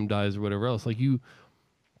 their mom dies or whatever else, like you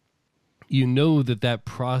know that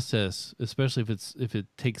process, especially if it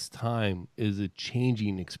takes time, is a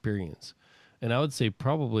changing experience. And I would say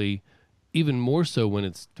probably even more so when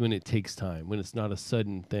it takes time, when it's not a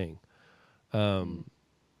sudden thing.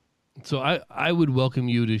 So I would welcome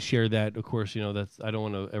you to share that. Of course, I don't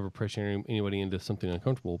want to ever pressure anybody into something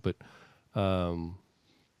uncomfortable, but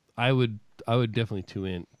I would definitely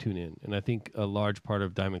tune in. And I think a large part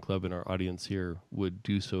of Diamond Club and our audience here would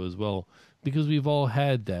do so as well, because we've all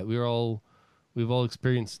had that. We've all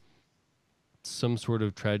experienced some sort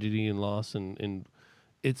of tragedy and loss, and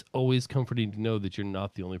it's always comforting to know that you're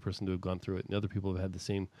not the only person to have gone through it, and other people have had the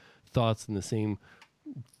same thoughts and the same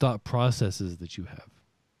thought processes that you have.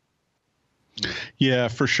 Yeah,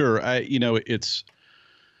 for sure. It's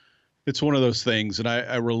one of those things, and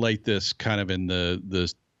I relate this kind of in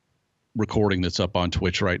the recording that's up on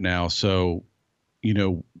Twitch right now. So,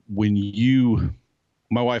 when you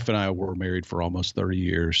my wife and I were married for almost 30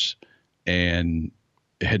 years and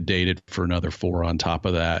had dated for another 4 on top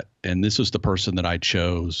of that. And this was the person that I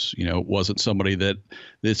chose. You know, it wasn't somebody that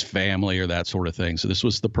this family or that sort of thing. So this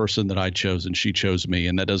was the person that I chose, and she chose me.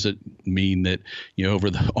 And that doesn't mean that, you know,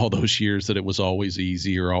 over all those years that it was always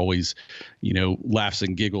easy or always, you know, laughs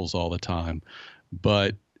and giggles all the time.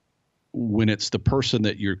 But when it's the person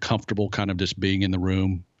that you're comfortable kind of just being in the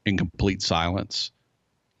room in complete silence,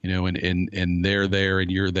 you know, and they're there and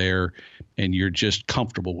you're there and you're just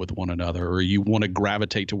comfortable with one another, or you want to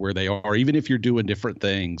gravitate to where they are, even if you're doing different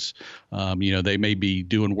things. You know, they may be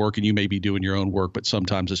doing work and you may be doing your own work, but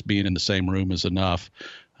sometimes just being in the same room is enough.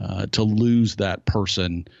 To lose that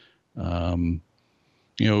person, you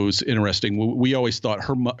know, it was interesting. We always thought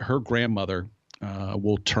her grandmother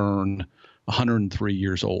will turn 103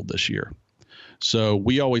 years old this year. So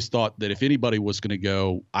we always thought that if anybody was going to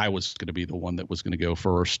go, I was going to be the one that was going to go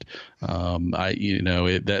first.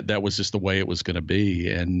 That was just the way it was going to be.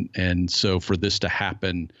 And so for this to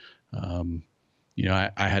happen, you know,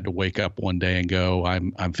 I had to wake up one day and go,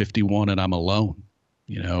 I'm 51 and I'm alone.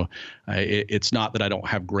 You know, it's not that I don't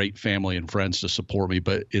have great family and friends to support me,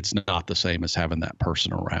 but it's not the same as having that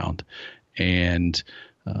person around. And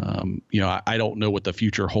you know, I don't know what the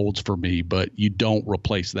future holds for me, but you don't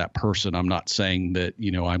replace that person. I'm not saying that,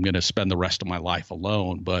 you know, I'm going to spend the rest of my life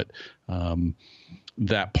alone, but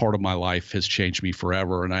that part of my life has changed me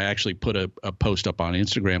forever. And I actually put a post up on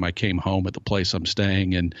Instagram. I came home at the place I'm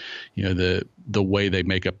staying, and, you know, the way they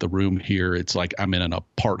make up the room here, it's like I'm in an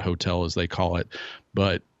apart hotel, as they call it,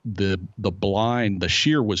 but the blind, the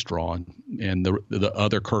sheer was drawn, and the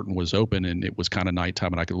other curtain was open, and it was kind of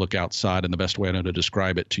nighttime, and I could look outside. And the best way I know to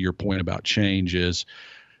describe it, to your point about change, is,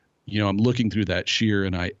 you know, I'm looking through that sheer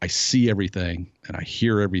and I see everything and I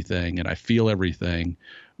hear everything and I feel everything,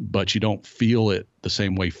 but you don't feel it the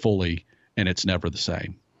same way fully, and it's never the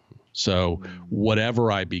same. So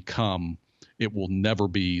whatever I become, it will never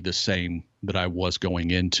be the same that I was going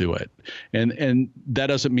into it. And that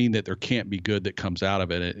doesn't mean that there can't be good that comes out of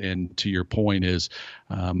it. And to your point is,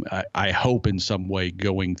 I hope in some way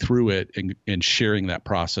going through it and sharing that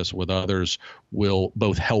process with others will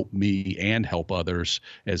both help me and help others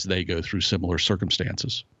as they go through similar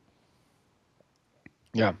circumstances.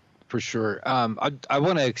 Yeah, for sure. I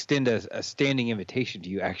want to extend a standing invitation to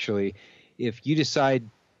you, actually. If you decide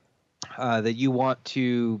that you want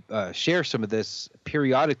to share some of this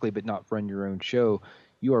periodically, but not run your own show,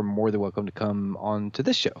 you are more than welcome to come on to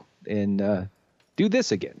this show and do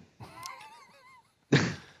this again.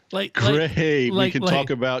 Great. We can talk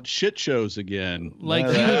about shit shows again. Like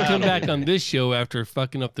he would come back on this show after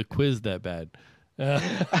fucking up the quiz that bad.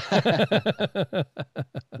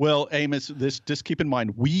 Well, Amos, just keep in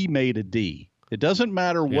mind, we made a D. It doesn't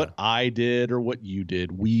matter what I did or what you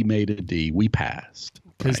did. We made a D. We passed.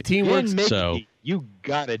 Because teamwork. So you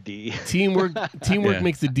got a D. Teamwork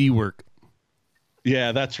makes the D work.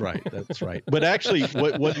 Yeah, that's right. That's right. But actually,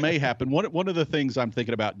 what may happen, one of the things I'm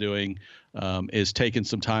thinking about doing is taking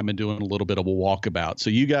some time and doing a little bit of a walkabout.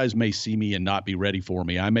 So you guys may see me and not be ready for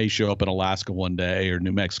me. I may show up in Alaska one day or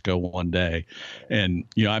New Mexico one day, and,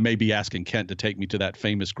 you know, I may be asking Kent to take me to that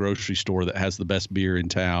famous grocery store that has the best beer in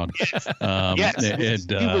town. Yes.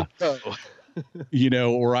 You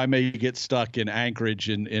know, or I may get stuck in Anchorage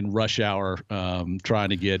in rush hour, trying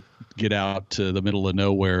to get out to the middle of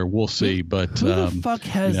nowhere. We'll see. But who the fuck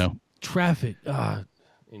has traffic?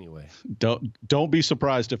 Anyway, don't be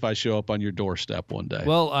surprised if I show up on your doorstep one day.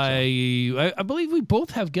 Well, I believe we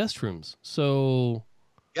both have guest rooms, so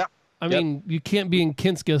yeah. I mean, you can't be in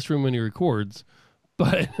Kent's guest room when he records.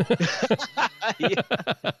 But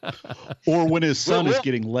or when his son is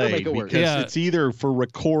getting laid, because it's either for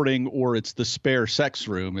recording or it's the spare sex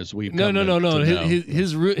room, as we've no.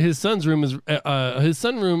 His son's room is his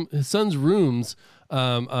son's rooms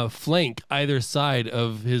flank either side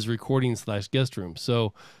of his recording / guest room.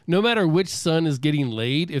 So no matter which son is getting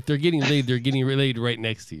laid, if they're getting laid, they're getting laid right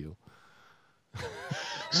next to you.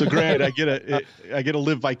 So great, I get to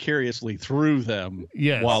live vicariously through them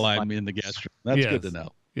while I'm in the guest room. That's good to know.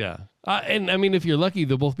 Yeah, and I mean, if you're lucky,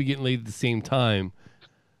 they'll both be getting laid at the same time,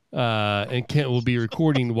 and Kent will be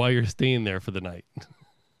recording while you're staying there for the night.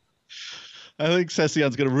 I think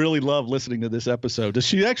Cecilion's going to really love listening to this episode. Does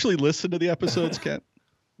she actually listen to the episodes, Kent?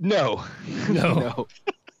 No.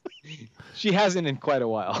 She hasn't in quite a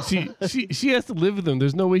while. She has to live with him.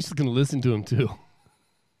 There's no way she's going to listen to him too.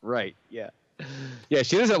 Right. Yeah. Yeah,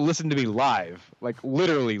 she doesn't listen to me live, like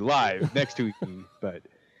literally live next to me, but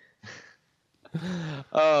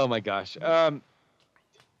oh my gosh.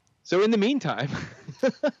 So in the meantime,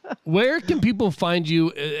 where can people find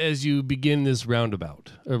you as you begin this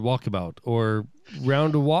roundabout or walkabout or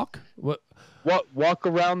round a walk? What? Walk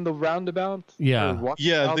around the roundabout? Yeah.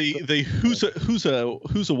 The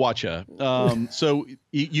who's a watcha. So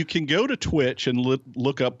you can go to Twitch and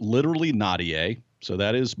look up LiterallyNadie. So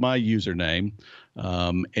that is my username.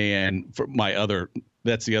 And for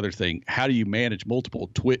that's the other thing. How do you manage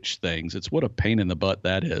multiple Twitch things? It's what a pain in the butt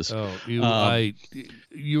that is. Oh,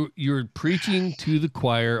 you're preaching to the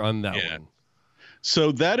choir on that one.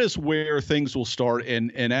 So that is where things will start.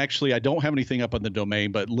 And actually, I don't have anything up on the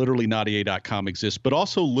domain, but LiterallyNadie.com exists, but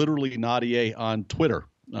also LiterallyNadie on Twitter.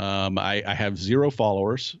 I have 0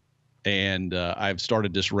 followers, and I've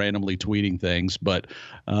started just randomly tweeting things, but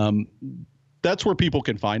that's where people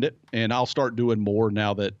can find it. And I'll start doing more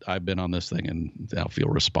now that I've been on this thing, and I'll feel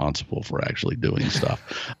responsible for actually doing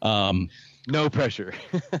stuff. No pressure.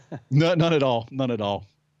 None at all. None at all.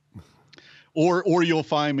 Or you'll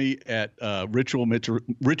find me at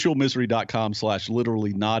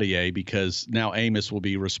ritualmisery.com/LiterallyNadie, because now Amos will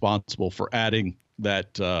be responsible for adding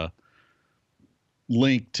that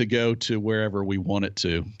link to go to wherever we want it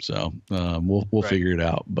to. So we'll figure it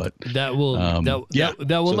out. But that will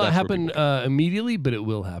not happen immediately, but it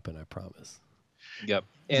will happen. I promise. Yep.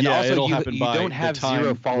 And also, it'll happen you by don't have the time,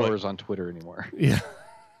 0 followers on Twitter anymore. Yeah.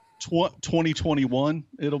 2021,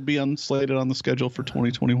 it'll be slated on the schedule for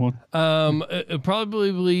 2021.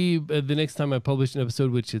 Probably the next time I publish an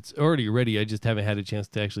episode, which it's already ready. I just haven't had a chance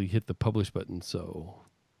to actually hit the publish button. So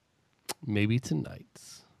maybe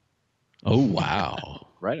tonight. Oh, wow.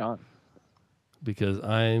 Right on. Because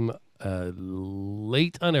I'm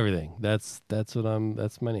late on everything. That's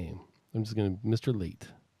my name. I'm just going to Mr. Late.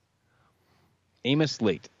 Amos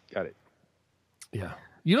Late. Got it. Yeah.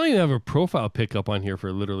 You don't even have a profile pick up on here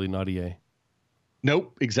for LiterallyNadie.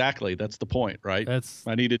 Nope, exactly. That's the point, right?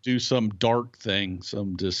 I need to do some dark thing,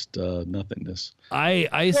 some just nothingness.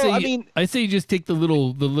 I say you just take the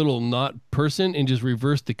little not person and just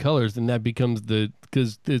reverse the colors, and that becomes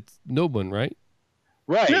because it's no one, right?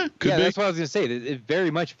 Right. Yeah, that's what I was gonna say. It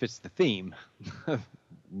very much fits the theme.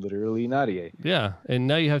 LiterallyNadie. Yeah, and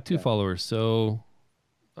now you have 2 followers, so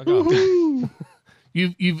I got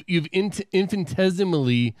You've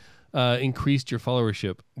infinitesimally increased your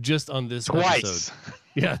followership just on this episode.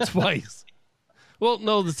 Yeah, twice. Well,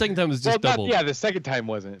 no, the second time was just doubled. The second time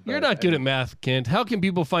wasn't. You're not good at math, Kent. How can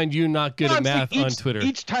people find you not good at math on Twitter?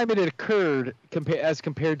 Each time it occurred, as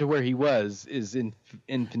compared to where he was, is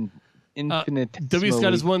infinite. W.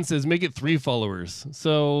 Scott is 1 says make it 3 followers.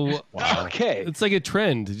 So okay, it's like a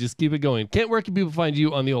trend. Just keep it going. Kent, where can people find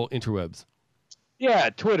you on the old interwebs? Yeah,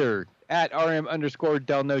 Twitter at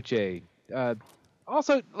 @RM_Del Noche.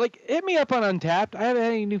 Also, hit me up on Untappd. I haven't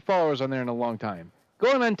had any new followers on there in a long time.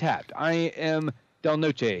 Go on Untappd. I am Del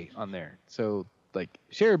Noche on there. So,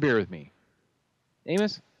 share a beer with me.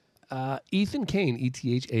 Amos? Ethan Kane,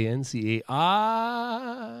 ETHANCAINE.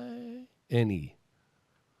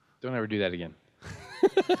 Don't ever do that again.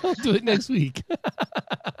 I'll do it next week.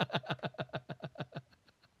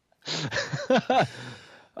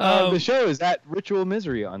 The show is at Ritual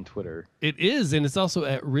Misery on Twitter. It is, and it's also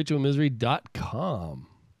at ritualmisery.com.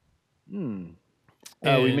 We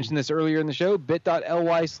mentioned this earlier in the show,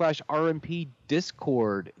 bit.ly/RMP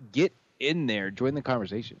Discord. Get in there. Join the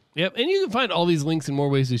conversation. Yep, and you can find all these links and more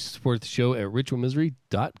ways to support the show at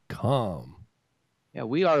ritualmisery.com. Yeah,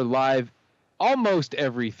 we are live almost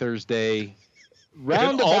every Thursday,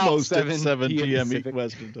 round about 7 p.m.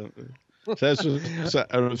 Western Time. For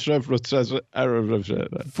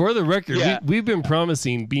the record, we've been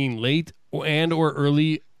promising being late and or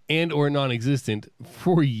early and or non-existent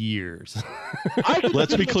for years.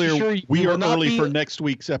 Let's be clear, we are early for next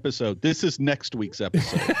week's episode. This is next week's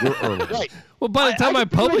episode. We're early. Right. Well, by the time I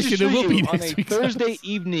publish it will be next week's Thursday episode.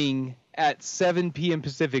 Evening at 7 p.m.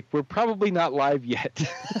 Pacific. We're probably not live yet.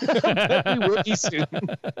 But we will be soon.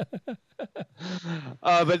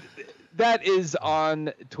 But that is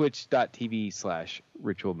on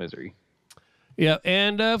twitch.tv/Ritual Misery. Yeah,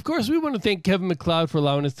 and of course, we want to thank Kevin MacLeod for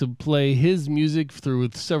allowing us to play his music through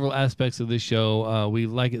several aspects of this show. We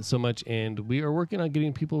like it so much, and we are working on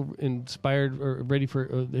getting people inspired or ready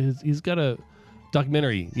for he's got a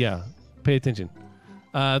documentary. Yeah, pay attention.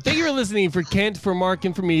 Thank you for listening. For Kent, for Mark,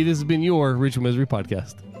 and for me, this has been your Ritual Misery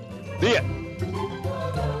podcast. See ya.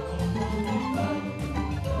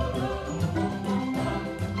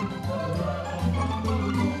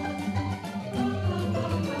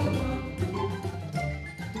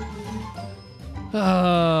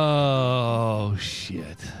 Oh,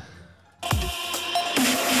 shit.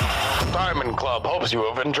 Diamond Club hopes you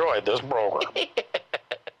have enjoyed this program.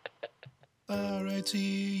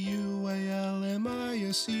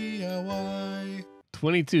 RITUALMISCLY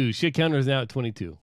 22. Shit counter is now at 22.